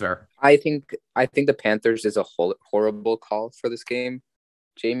 It's fair. I think the Panthers is a horrible call for this game.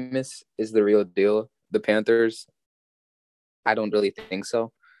 Jameis is the real deal. The Panthers, I don't really think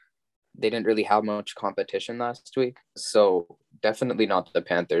so. They didn't really have much competition last week. So definitely not the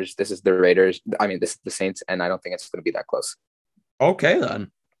Panthers. This is the Raiders. I mean, this is the Saints, and I don't think it's going to be that close. Okay,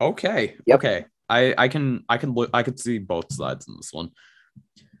 then. Okay. Yep. Okay. I could see both sides in this one.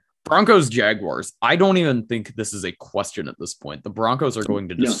 Broncos Jaguars. I don't even think this is a question at this point. The Broncos are going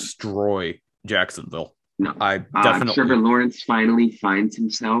to destroy Jacksonville. No. I definitely. Trevor Lawrence finally finds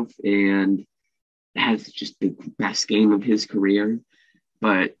himself and has just the best game of his career.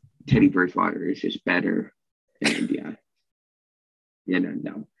 But Teddy Bridgewater is just better. And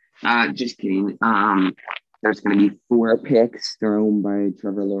no. Just kidding. There's going to be 4 picks thrown by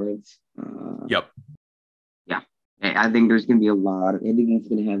Trevor Lawrence. Yep. Yeah. I think there's going to be a lot. I think he's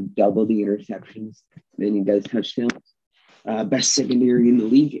going to have double the interceptions than he does touchdowns. Best secondary in the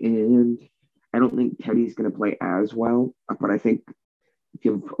league. And I don't think Teddy's going to play as well. But I think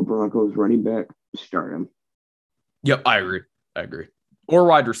give a Broncos running back, start him. Yep, I agree. Or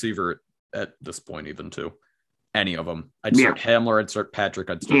wide receiver at this point, even too. Any of them. I'd start Hamler, I'd start Patrick,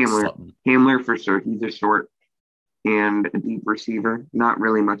 I'd start Sutton. Hamler for sure. He's a short and a deep receiver. Not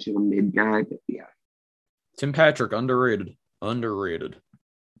really much of a mid guy, but yeah. Tim Patrick, underrated.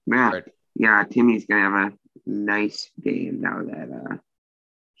 Yeah, right. Yeah, Timmy's going to have a nice game now that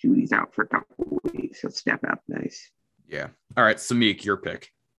Judy's out for a couple of weeks. He'll step up nice. Yeah. All right, Samik, your pick.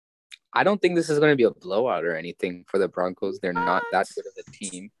 I don't think this is going to be a blowout or anything for the Broncos. They're not that good of a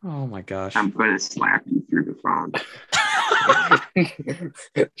team. Oh, my gosh. I'm going to slap you through the phone.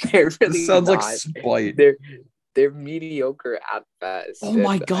 They're really this sounds not. like spite. They're mediocre at best. Oh,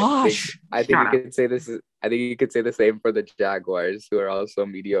 my gosh. I think you could say this. I think you could say the same for the Jaguars, who are also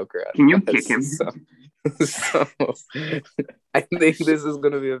mediocre at best. Can you kick him? So I think this is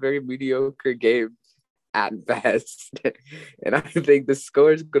going to be a very mediocre game at best. And I think the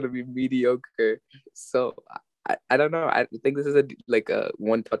score is going to be mediocre. So I don't know. I think this is a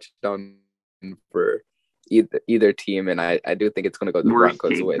one touchdown for either team. And I do think it's going to go the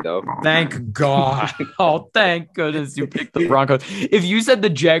Broncos' way, though. Thank God. Oh, thank goodness you picked the Broncos. If you said the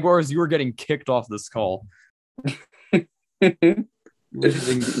Jaguars, you were getting kicked off this call. You were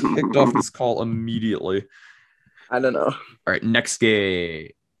getting kicked off this call immediately. I don't know. All right, next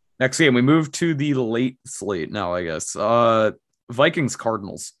game. We move to the late slate now, I guess. Vikings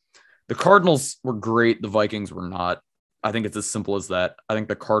Cardinals. The Cardinals were great. The Vikings were not. I think it's as simple as that. I think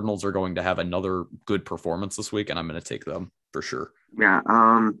the Cardinals are going to have another good performance this week, and I'm going to take them for sure. Yeah,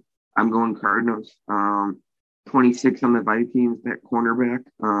 I'm going Cardinals. 26 on the Vikings, that cornerback.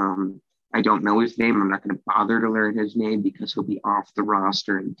 I don't know his name. I'm not going to bother to learn his name because he'll be off the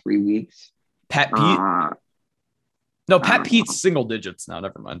roster in 3 weeks. Pat Pete? No, Pat Pete's single digits now.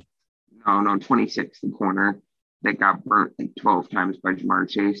 Never mind. No, 26, the corner that got burnt like 12 times by Jamar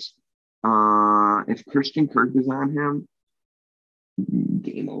Chase. If Christian Kirk is on him,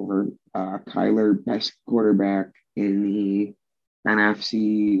 game over. Kyler, best quarterback in the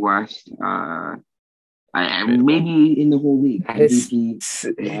NFC West. Maybe in the whole league.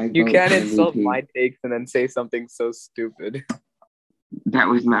 You can't insult my takes and then say something so stupid. That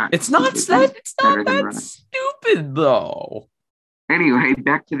was not. It's not that stupid though. Anyway,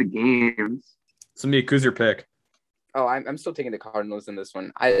 back to the games. So, Meek, who's your pick? Oh, I'm still taking the Cardinals in this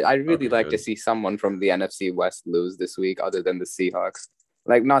one. I really like to see someone from the NFC West lose this week, other than the Seahawks.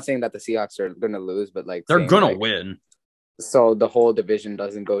 Like, not saying that the Seahawks are gonna lose, but like they're gonna win. So the whole division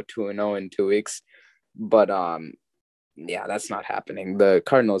doesn't go 2-0 in 2 weeks. But yeah, that's not happening. The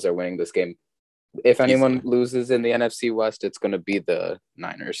Cardinals are winning this game. If anyone loses in the NFC West, it's gonna be the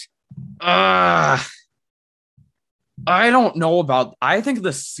Niners. I don't know about. I think the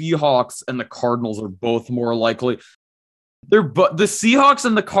Seahawks and the Cardinals are both more likely. The Seahawks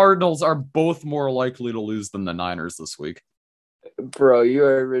and the Cardinals are both more likely to lose than the Niners this week. Bro, you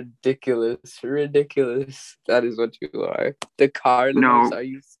are ridiculous. Ridiculous. That is what you are. The Cardinals, No. Are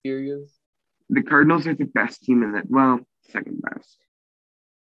you serious? The Cardinals are the best team in that. Well, second best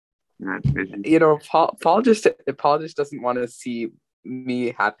in that division. You know, Paul just doesn't want to see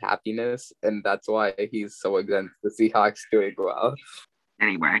me have happiness, and that's why he's so against the Seahawks doing well.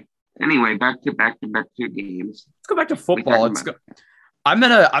 Anyway, back to games. Let's go back to football. I'm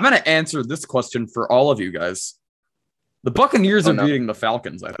gonna answer this question for all of you guys. The Buccaneers are beating the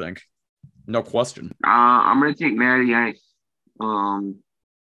Falcons, I think. No question. I'm gonna take Matty Ice.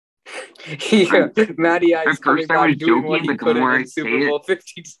 Yeah, Matty Ice coming I was back doing joking, what he but the could more in I Super say Bowl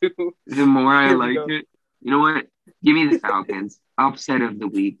 52. The more I Here we liked go. it. You know what? Give me the Falcons. Upset of the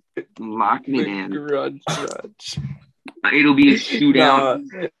week. Locking it in. Grudge. It'll be a shootout.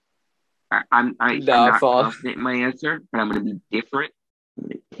 Nah, I'm not Paul. confident in my answer, but I'm going to be different. I'm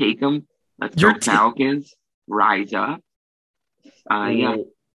going to take them. Let's Your go Falcons. Rise up. Yeah.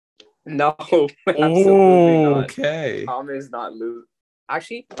 No, absolutely not. Okay. Tom is not lose.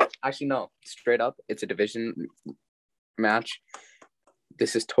 Actually, no. Straight up, it's a division match.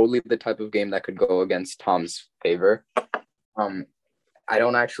 This is totally the type of game that could go against Tom's favor. I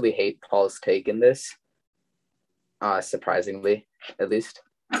don't actually hate Paul's take in this. Surprisingly, at least.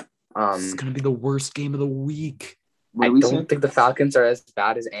 This is gonna be the worst game of the week. I don't think the Falcons are as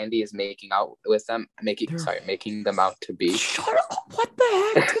bad as Andy is making out with them. Making them out to be. Shut up! What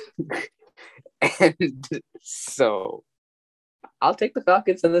the heck? And so, I'll take the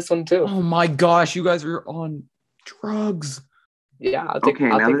Falcons in this one too. Oh my gosh, you guys are on drugs. Yeah, I'll take the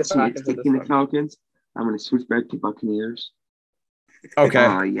Falcons in this taking the one. Falcons. I'm going to switch back to Buccaneers.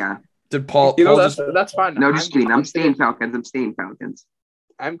 Okay. Yeah. Did Paul? You know, Paul that's fine. No, just kidding. I'm staying Falcons.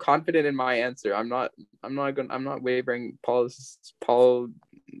 I'm confident in my answer. I'm not wavering. Paul,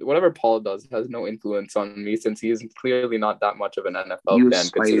 whatever Paul does has no influence on me, since he is clearly not that much of an NFL fan,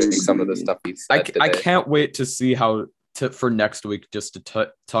 considering some of the stuff he said today. I can't wait to see for next week, just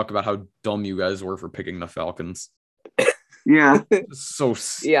to talk about how dumb you guys were for picking the Falcons. Yeah. So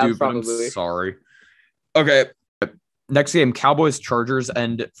stupid. Yeah, I'm sorry. Okay. Next game, Cowboys Chargers,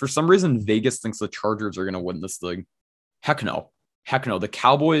 and for some reason Vegas thinks the Chargers are gonna win this thing. Heck no. The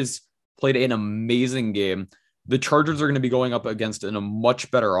Cowboys played an amazing game. The Chargers are going to be going up against a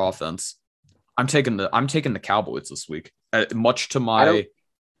much better offense. I'm taking the Cowboys this week. Much to my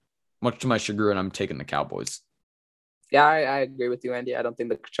chagrin, I'm taking the Cowboys. Yeah, I agree with you, Andy. I don't think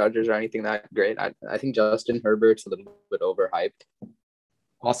the Chargers are anything that great. I think Justin Herbert's a little bit overhyped.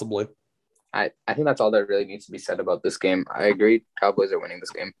 Possibly. I think that's all that really needs to be said about this game. I agree. Cowboys are winning this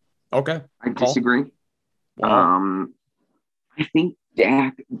game. Okay. I disagree. Wow. I think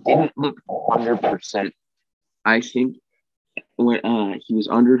Dak didn't look 100%. I think when he was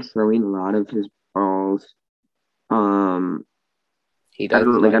underthrowing a lot of his balls. He does.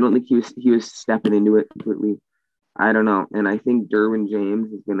 I don't think he was stepping into it completely. I don't know, and I think Derwin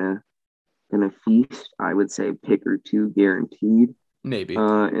James is gonna feast. I would say pick or two guaranteed. Maybe.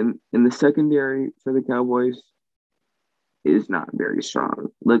 And the secondary for the Cowboys is not very strong.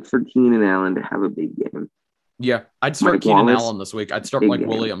 Look for Keenan Allen to have a big game. Yeah, I'd start Mike Keenan Wallace, Allen this week. I'd start Mike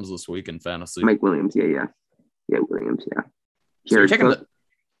Williams this week in fantasy. Mike Williams, yeah, Williams, yeah. So you're taking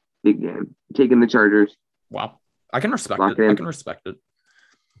big game. Taking the Chargers. Wow, I can respect Lock it. in. I can respect it.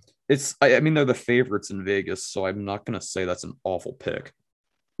 I mean, they're the favorites in Vegas, so I'm not gonna say that's an awful pick.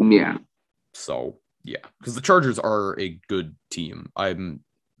 Yeah. So yeah, because the Chargers are a good team. I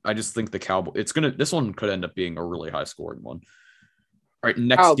just think the Cowboys. This one could end up being a really high scoring one. All right,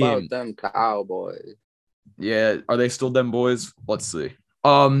 next game. How about them Cowboys? Yeah, are they still them boys? Let's see.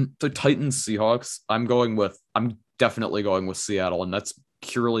 So Titans Seahawks. I'm definitely going with Seattle, and that's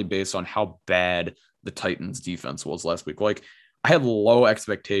purely based on how bad the Titans defense was last week. Like I had low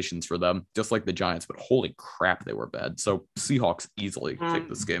expectations for them, just like the Giants, but holy crap, they were bad. So Seahawks easily take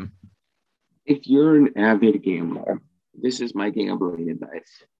this game. If you're an avid gambler, this is my gambling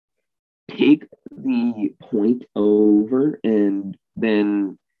advice. Take the point over and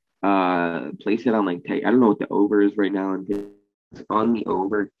then place it on like I don't know what the over is right now, and it's on the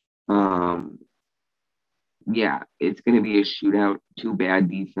over. Yeah, it's going to be a shootout. Two bad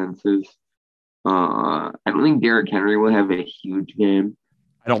defenses. I don't think Derrick Henry will have a huge game.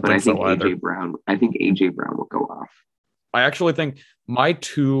 I don't think so either. I think AJ Brown will go off. I actually think my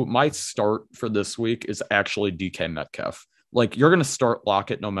start for this week is actually DK Metcalf. Like you're going to start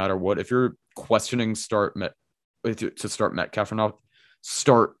Lockett no matter what. If you're questioning to start Metcalf or not,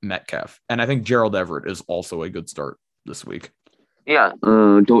 start Metcalf. And I think Gerald Everett is also a good start this week. Yeah.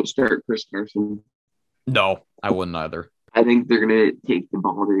 Don't start Chris Carson. No, I wouldn't either. I think they're going to take the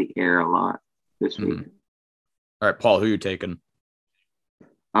ball to the air a lot this week. All right, Paul, who are you taking?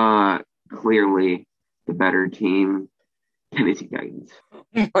 Clearly the better team, Tennessee Titans.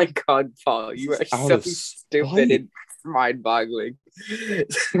 Oh my God, Paul, you are so stupid and mind-boggling.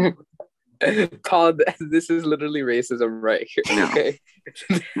 Paul, this is literally racism right here. No. Okay.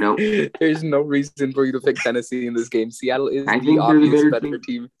 No. There's no reason for you to pick Tennessee in this game. Seattle is the obvious better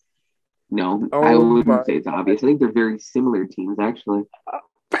team. No, I wouldn't say it's obvious. I think they're very similar teams, actually.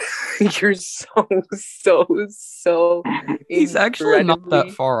 You're so. He's actually not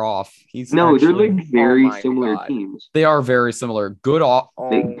that far off. They're like very similar teams. They are very similar. Good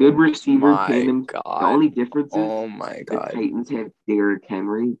receiver tandem. The only difference is the Titans have Derrick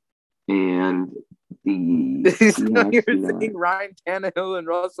Henry and the. You're saying Ryan Tannehill and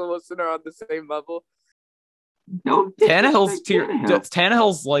Russell Wilson are on the same level? No,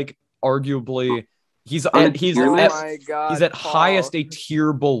 Tannehill's like arguably he's at highest a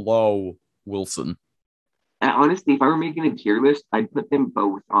tier below Wilson. Honestly, if I were making a tier list, I'd put them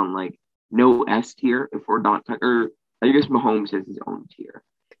both on like no S tier if we're not, or I guess Mahomes has his own tier.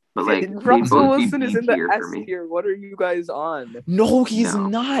 But like Russell Wilson is in the S tier. What are you guys on? No, he's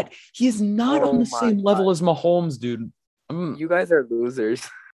not. He is not on the same level as Mahomes, dude. You guys are losers.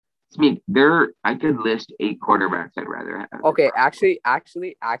 I could list 8 quarterbacks I'd rather have. Okay, actually, I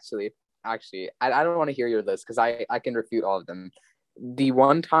don't want to hear your list because I can refute all of them. The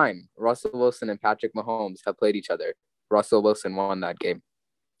one time Russell Wilson and Patrick Mahomes have played each other, Russell Wilson won that game,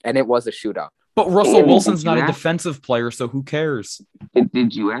 and it was a shootout. But Russell Wilson's not a defensive player, so who cares?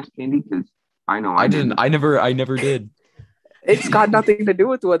 Did you ask Andy? Because I know I didn't. I never did. It's got nothing to do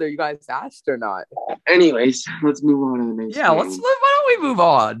with whether you guys asked or not. Anyways, let's move on to the next. Yeah, why don't we move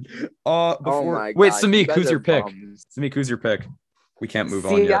on? Wait, Samik, who's your pick? Bums. Samik, who's your pick? We can't move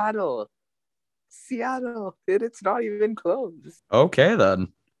on yet. Seattle. It's not even close. Okay, then.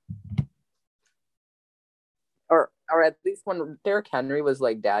 Or at least when Derrick Henry was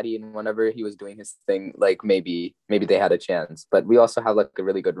like daddy and whenever he was doing his thing, like maybe they had a chance. But we also have like a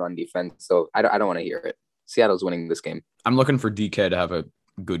really good run defense, so I don't want to hear it. Seattle's winning this game. I'm looking for DK to have a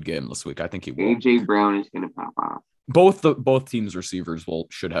good game this week. I think he will. AJ Brown is going to pop off. Both teams' receivers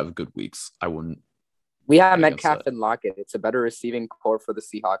should have good weeks. I wouldn't. We have Metcalf and Lockett. It's a better receiving core for the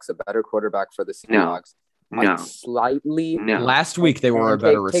Seahawks, a better quarterback for the Seahawks. No. Slightly. No. Last week they were a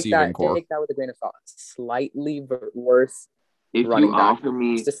better receiving core. Take that with a grain of salt. Slightly worse. If running you back. offer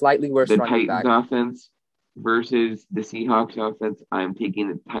me it's a slightly worse the running Titans back. offense versus the Seahawks offense, I'm taking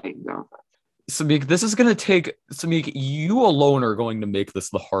the Titans offense. Samik, this is going to take Samik. You alone are going to make this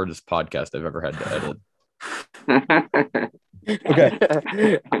the hardest podcast I've ever had to edit.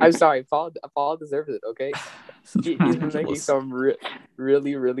 Okay. I'm sorry. Paul deserves it. Okay. He's been making some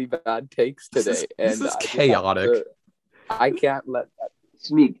really, really bad takes today. This is chaotic. I can't let that.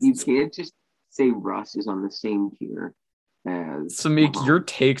 Samik, you can't just say Russ is on the same tier as Samik. Your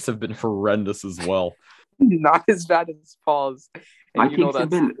takes have been horrendous as well. Not as bad as Paul's. My takes have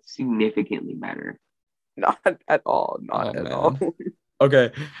been significantly better. Not at all. Not at all.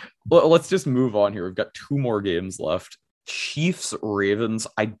 Okay. Well, let's just move on here. We've got 2 more games left. Chiefs, Ravens.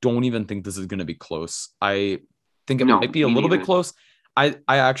 I don't even think this is going to be close. I think it might be a little bit close. I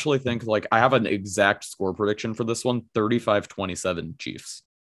actually think I have an exact score prediction for this one. 35-27 Chiefs.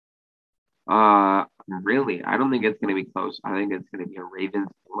 Really? I don't think it's going to be close. I think it's going to be a Ravens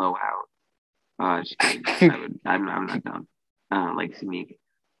blowout. I'm not done. Like Samik.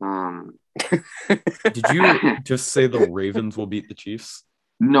 Did you just say the Ravens will beat the Chiefs?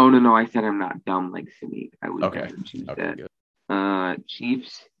 No. I said I'm not dumb like Samik. I would never choose that. Good.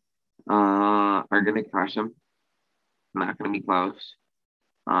 Chiefs are gonna crush them. Not gonna be close.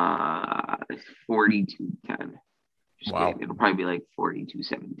 42-10. Wow. It'll probably be like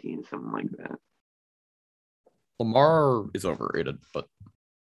 42-17, something like that. Lamar is overrated, but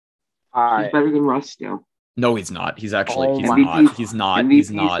he's better than Russ still. No, he's not. He's actually he's MVP. not. He's not. MVP.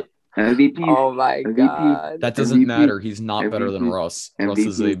 He's not. MVP. Oh my god. That doesn't MVP. matter. He's not better than MVP. Russ. MVP. Russ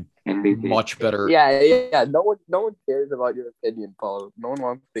is a MVP. much better. Yeah. No one cares about your opinion, Paul. No one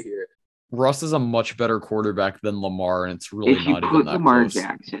wants to hear it. Russ is a much better quarterback than Lamar, and it's really if you not put even that Lamar close.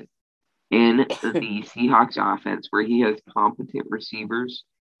 Jackson in the Seahawks offense where he has competent receivers,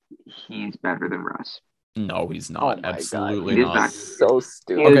 he's better than Russ. No, he's not. Oh my Absolutely God. not. Not. So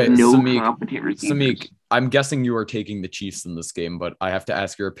stupid. Okay, no Samik, competent receivers. Samik, I'm guessing you are taking the Chiefs in this game, but I have to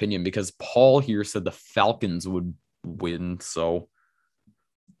ask your opinion because Paul here said the Falcons would win, so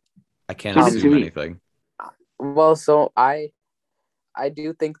I can't assume anything. Well, so I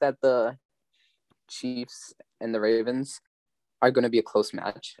do think that the Chiefs and the Ravens are going to be a close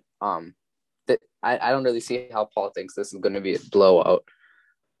match. I don't really see how Paul thinks this is going to be a blowout.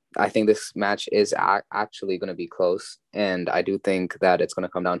 I think this match is actually going to be close, and I do think that it's going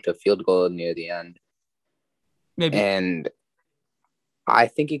to come down to a field goal near the end. Maybe. And I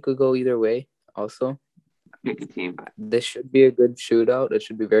think it could go either way also. Pick a team. This should be a good shootout. It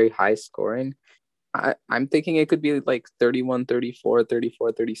should be very high scoring. I'm thinking it could be like 31-34,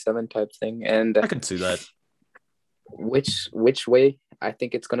 34-37 type thing. And I could see that. Which way I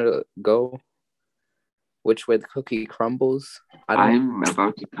think it's going to go, which way the cookie crumbles. I'm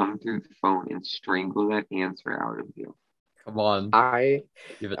about to come through the phone and strangle that answer out of you. Come on.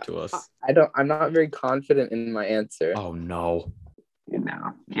 Give it to us. I'm not very confident in my answer. Oh, no.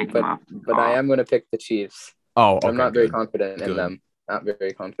 No, kick him off. But I am going to pick the Chiefs. Oh, okay, I'm not very confident in them. Not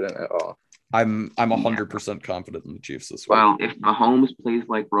very confident at all. I'm 100% confident in the Chiefs this week. Well, if Mahomes plays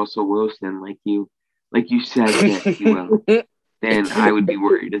like Russell Wilson, like you said that he will, then I would be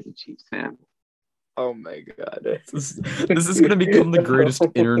worried as a Chiefs fan. Oh my God. This is going to become the greatest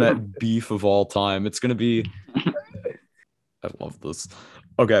internet beef of all time. It's going to be... I love this.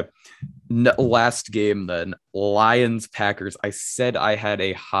 Okay. Last game then. Lions-Packers. I said I had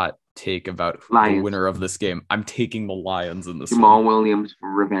a hot take about the winner of this game. I'm taking the Lions in this Jamal Williams,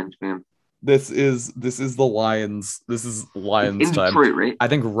 revenge man. This is the Lions. This is Lions in time. Detroit, right? I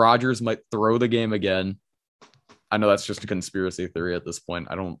think Rodgers might throw the game again. I know that's just a conspiracy theory at this point.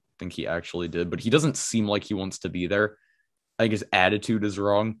 I don't think he actually did, but he doesn't seem like he wants to be there. I think his attitude is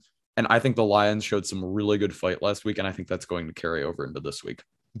wrong. And I think the Lions showed some really good fight last week, and I think that's going to carry over into this week.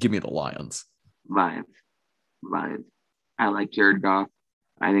 Give me the Lions. Lions. I like Jared Goff.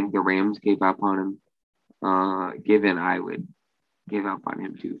 I think the Rams gave up on him. Given I would give up on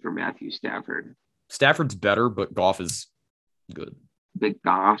him too for Matthew Stafford. Stafford's better, but Goff is good. But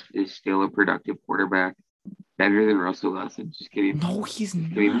Goff is still a productive quarterback. Better than Russell Wilson. Just kidding. No, he's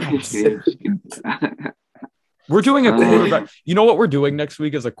not. Just kidding. We're doing a quarterback. You know what we're doing next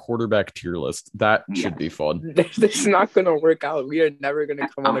week is a quarterback tier list. That should be fun. This is not going to work out. We are never going to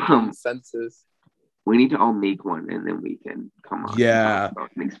come on a consensus. We need to all make one, and then we can come on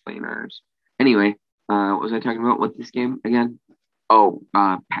and explain ours. Anyway, what was I talking about? What's this game again? Oh,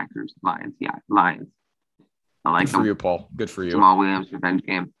 Packers, Lions. Yeah, Lions. I like Good for you, Paul. Good for you. Jamal Williams revenge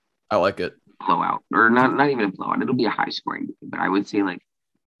game. I like it. Blowout, or not even a blowout. It'll be a high scoring game, but I would say like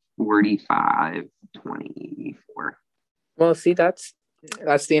 45-24. Well, see, that's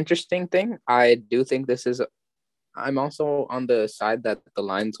the interesting thing. I do think this is. I'm also on the side that the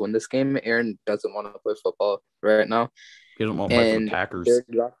Lions win this game. Aaron doesn't want to play football right now. He doesn't want to play for the Packers. Their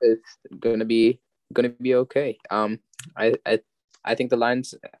is gonna be okay. I think the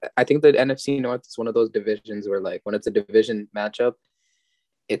Lions. I think the NFC North is one of those divisions where, like, when it's a division matchup,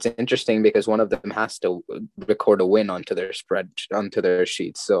 it's interesting because one of them has to record a win onto their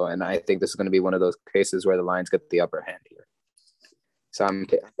sheets. So, and I think this is going to be one of those cases where the Lions get the upper hand here. So I'm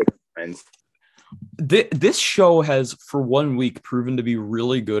taking the Lions. This show has, for 1 week, proven to be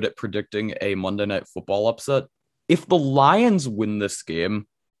really good at predicting a Monday Night Football upset. If the Lions win this game,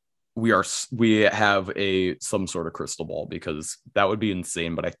 we have some sort of crystal ball, because that would be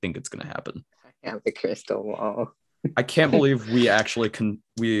insane, but I think it's going to happen. I have the crystal ball. I can't believe we actually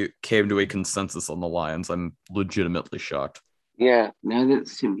we came to a consensus on the Lions. I'm legitimately shocked. Yeah, now that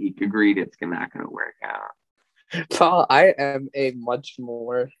Samik agreed, it's not going to work out. Paul, I am a much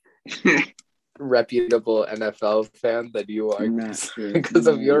more reputable NFL fan than you are because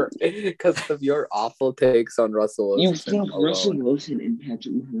of your awful takes on Russell Wilson. You think Russell Wilson and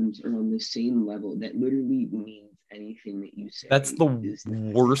Patrick Mahomes are on the same level? That literally means anything that you say. That's the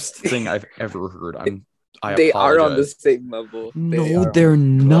worst thing I've ever heard. They are on the same level. No, they're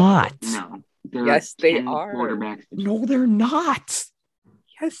not. No. Yes, they are. Quarterbacks. No, they're not.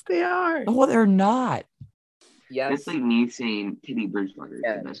 Yes, they are. No, they're not. Yes. It's like me saying Teddy Bridgewater is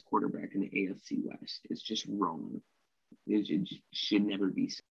Yeah. the best quarterback in the AFC West. It's just wrong. It should never be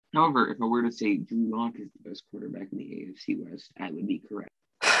so. However, if I were to say Drew Lock is the best quarterback in the AFC West, I would be correct.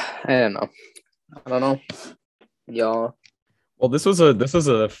 I don't know. Y'all. Well, this was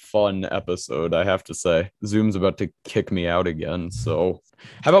a fun episode, I have to say. Zoom's about to kick me out again, so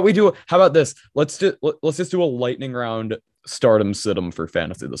how about this? Let's just do a lightning round stardom sit-em for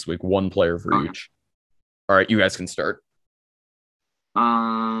fantasy this week. One player for each. All right, you guys can start.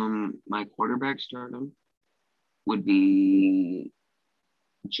 My quarterback stardom would be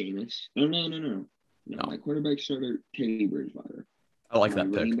Jameis. Oh, no. My quarterback starter, Teddy Bridgewater. I like My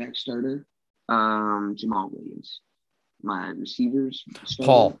that running pick. back starter, Jamal Williams. My receivers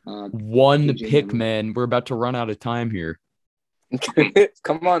Paul, starter, one AJ pick, Dillon. man. We're about to run out of time here.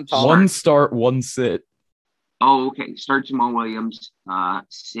 Come on, Paul. One start, one sit. Oh, okay. Start Jamal Williams.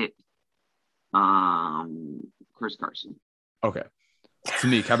 Sit. Chris Carson. Okay.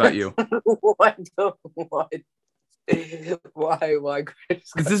 Samik, how about you? What? Why,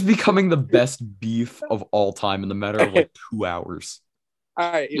 Chris? This is becoming the best beef of all time in the matter of like 2 hours. All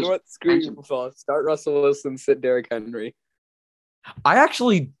right, you know what? Screw you, Paul. Start Russell Wilson, sit Derrick Henry. I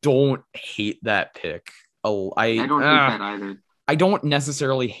actually don't hate that pick. I don't hate that either. I don't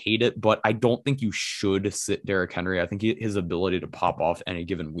necessarily hate it, but I don't think you should sit Derrick Henry. I think his ability to pop off any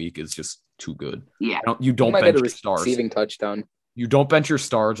given week is just too good. Yeah. You don't He might bench get a your stars. receiving touchdown. You don't bench your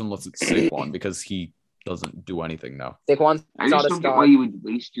stars unless it's Saquon because he doesn't do anything now. Saquon's I not just a don't get star. why you would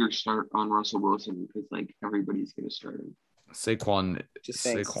waste your start on Russell Wilson because like everybody's gonna start him. Saquon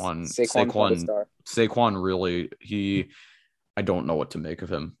Saquon's not a star. Saquon really I don't know what to make of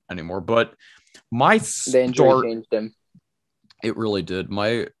him anymore. But my The injury start, changed him. it really did.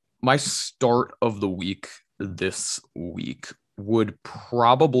 My start of the week this week would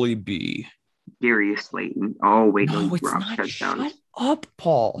probably be Darius Slayton. Oh wait, no, it's Rob not. touchdowns. Shut up,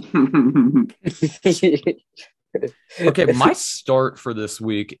 Paul. Okay, my start for this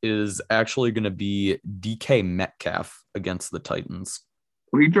week is actually going to be DK Metcalf against the Titans.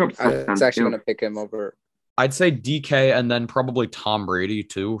 He dropped I was touchdowns, actually too. going to pick him over. I'd say DK and then probably Tom Brady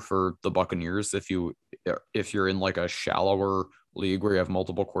too for the Buccaneers if you're in like a shallower league where you have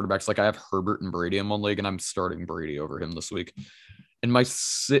multiple quarterbacks. Like I have Herbert and Brady in one league and I'm starting Brady over him this week. And my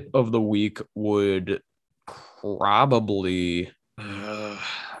sit of the week would probably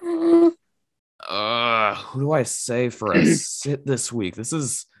who do I say for a sit this week? This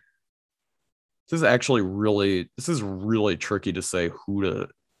is really tricky to say who to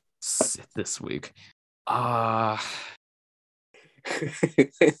sit this week.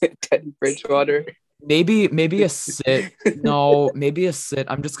 Teddy Bridgewater. Maybe a sit. No, maybe a sit.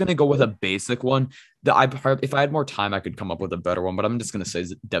 I'm just gonna go with a basic one. If I had more time, I could come up with a better one. But I'm just gonna say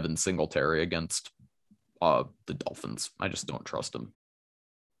Devin Singletary against the Dolphins. I just don't trust him.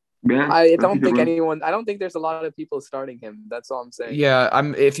 Yeah, I don't think there's a lot of people starting him. That's all I'm saying. Yeah,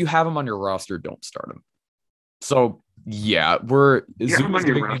 if you have him on your roster, don't start him. So yeah, Zoom is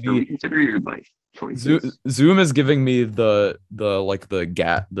giving me consider your life choices. Zoom is giving me the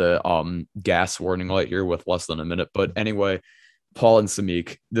gas warning light here with less than a minute. But anyway, Paul and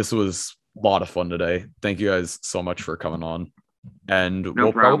Samik, this was a lot of fun today. Thank you guys so much for coming on, and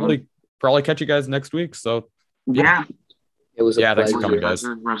we'll probably catch you guys next week. So yeah, it was a pleasure. Thanks for coming, guys.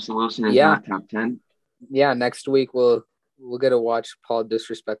 Russell Wilson is not top 10. Yeah, next week we'll get to watch Paul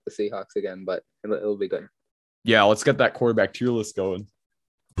disrespect the Seahawks again, but it'll be good. Yeah, let's get that quarterback tier list going.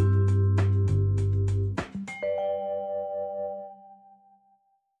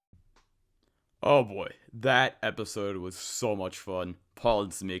 Oh boy, that episode was so much fun. Paul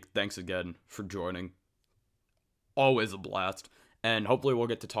and Samik, thanks again for joining. Always a blast. And hopefully we'll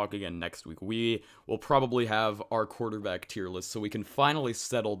get to talk again next week. We will probably have our quarterback tier list so we can finally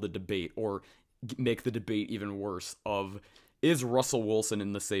settle the debate or make the debate even worse of, is Russell Wilson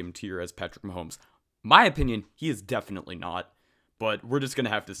in the same tier as Patrick Mahomes? My opinion, he is definitely not. But we're just going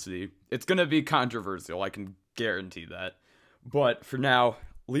to have to see. It's going to be controversial, I can guarantee that. But for now,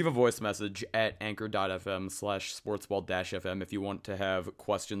 leave a voice message at anchor.fm/sportsball-fm if you want to have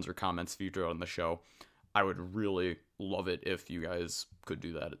questions or comments featured on the show. I would really love it if you guys could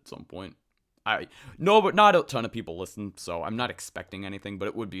do that at some point. But not a ton of people listen, so I'm not expecting anything, but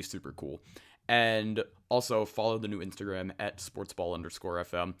it would be super cool. And also follow the new Instagram at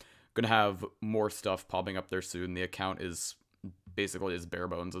sportsball_FM. Gonna have more stuff popping up there soon. The account is basically as bare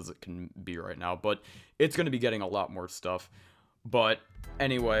bones as it can be right now, but it's gonna be getting a lot more stuff. But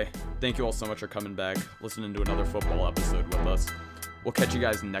anyway, thank you all so much for coming back, listening to another football episode with us. We'll catch you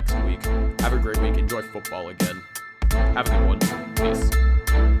guys next week. Have a great week. Enjoy football again. Have a good one. Peace.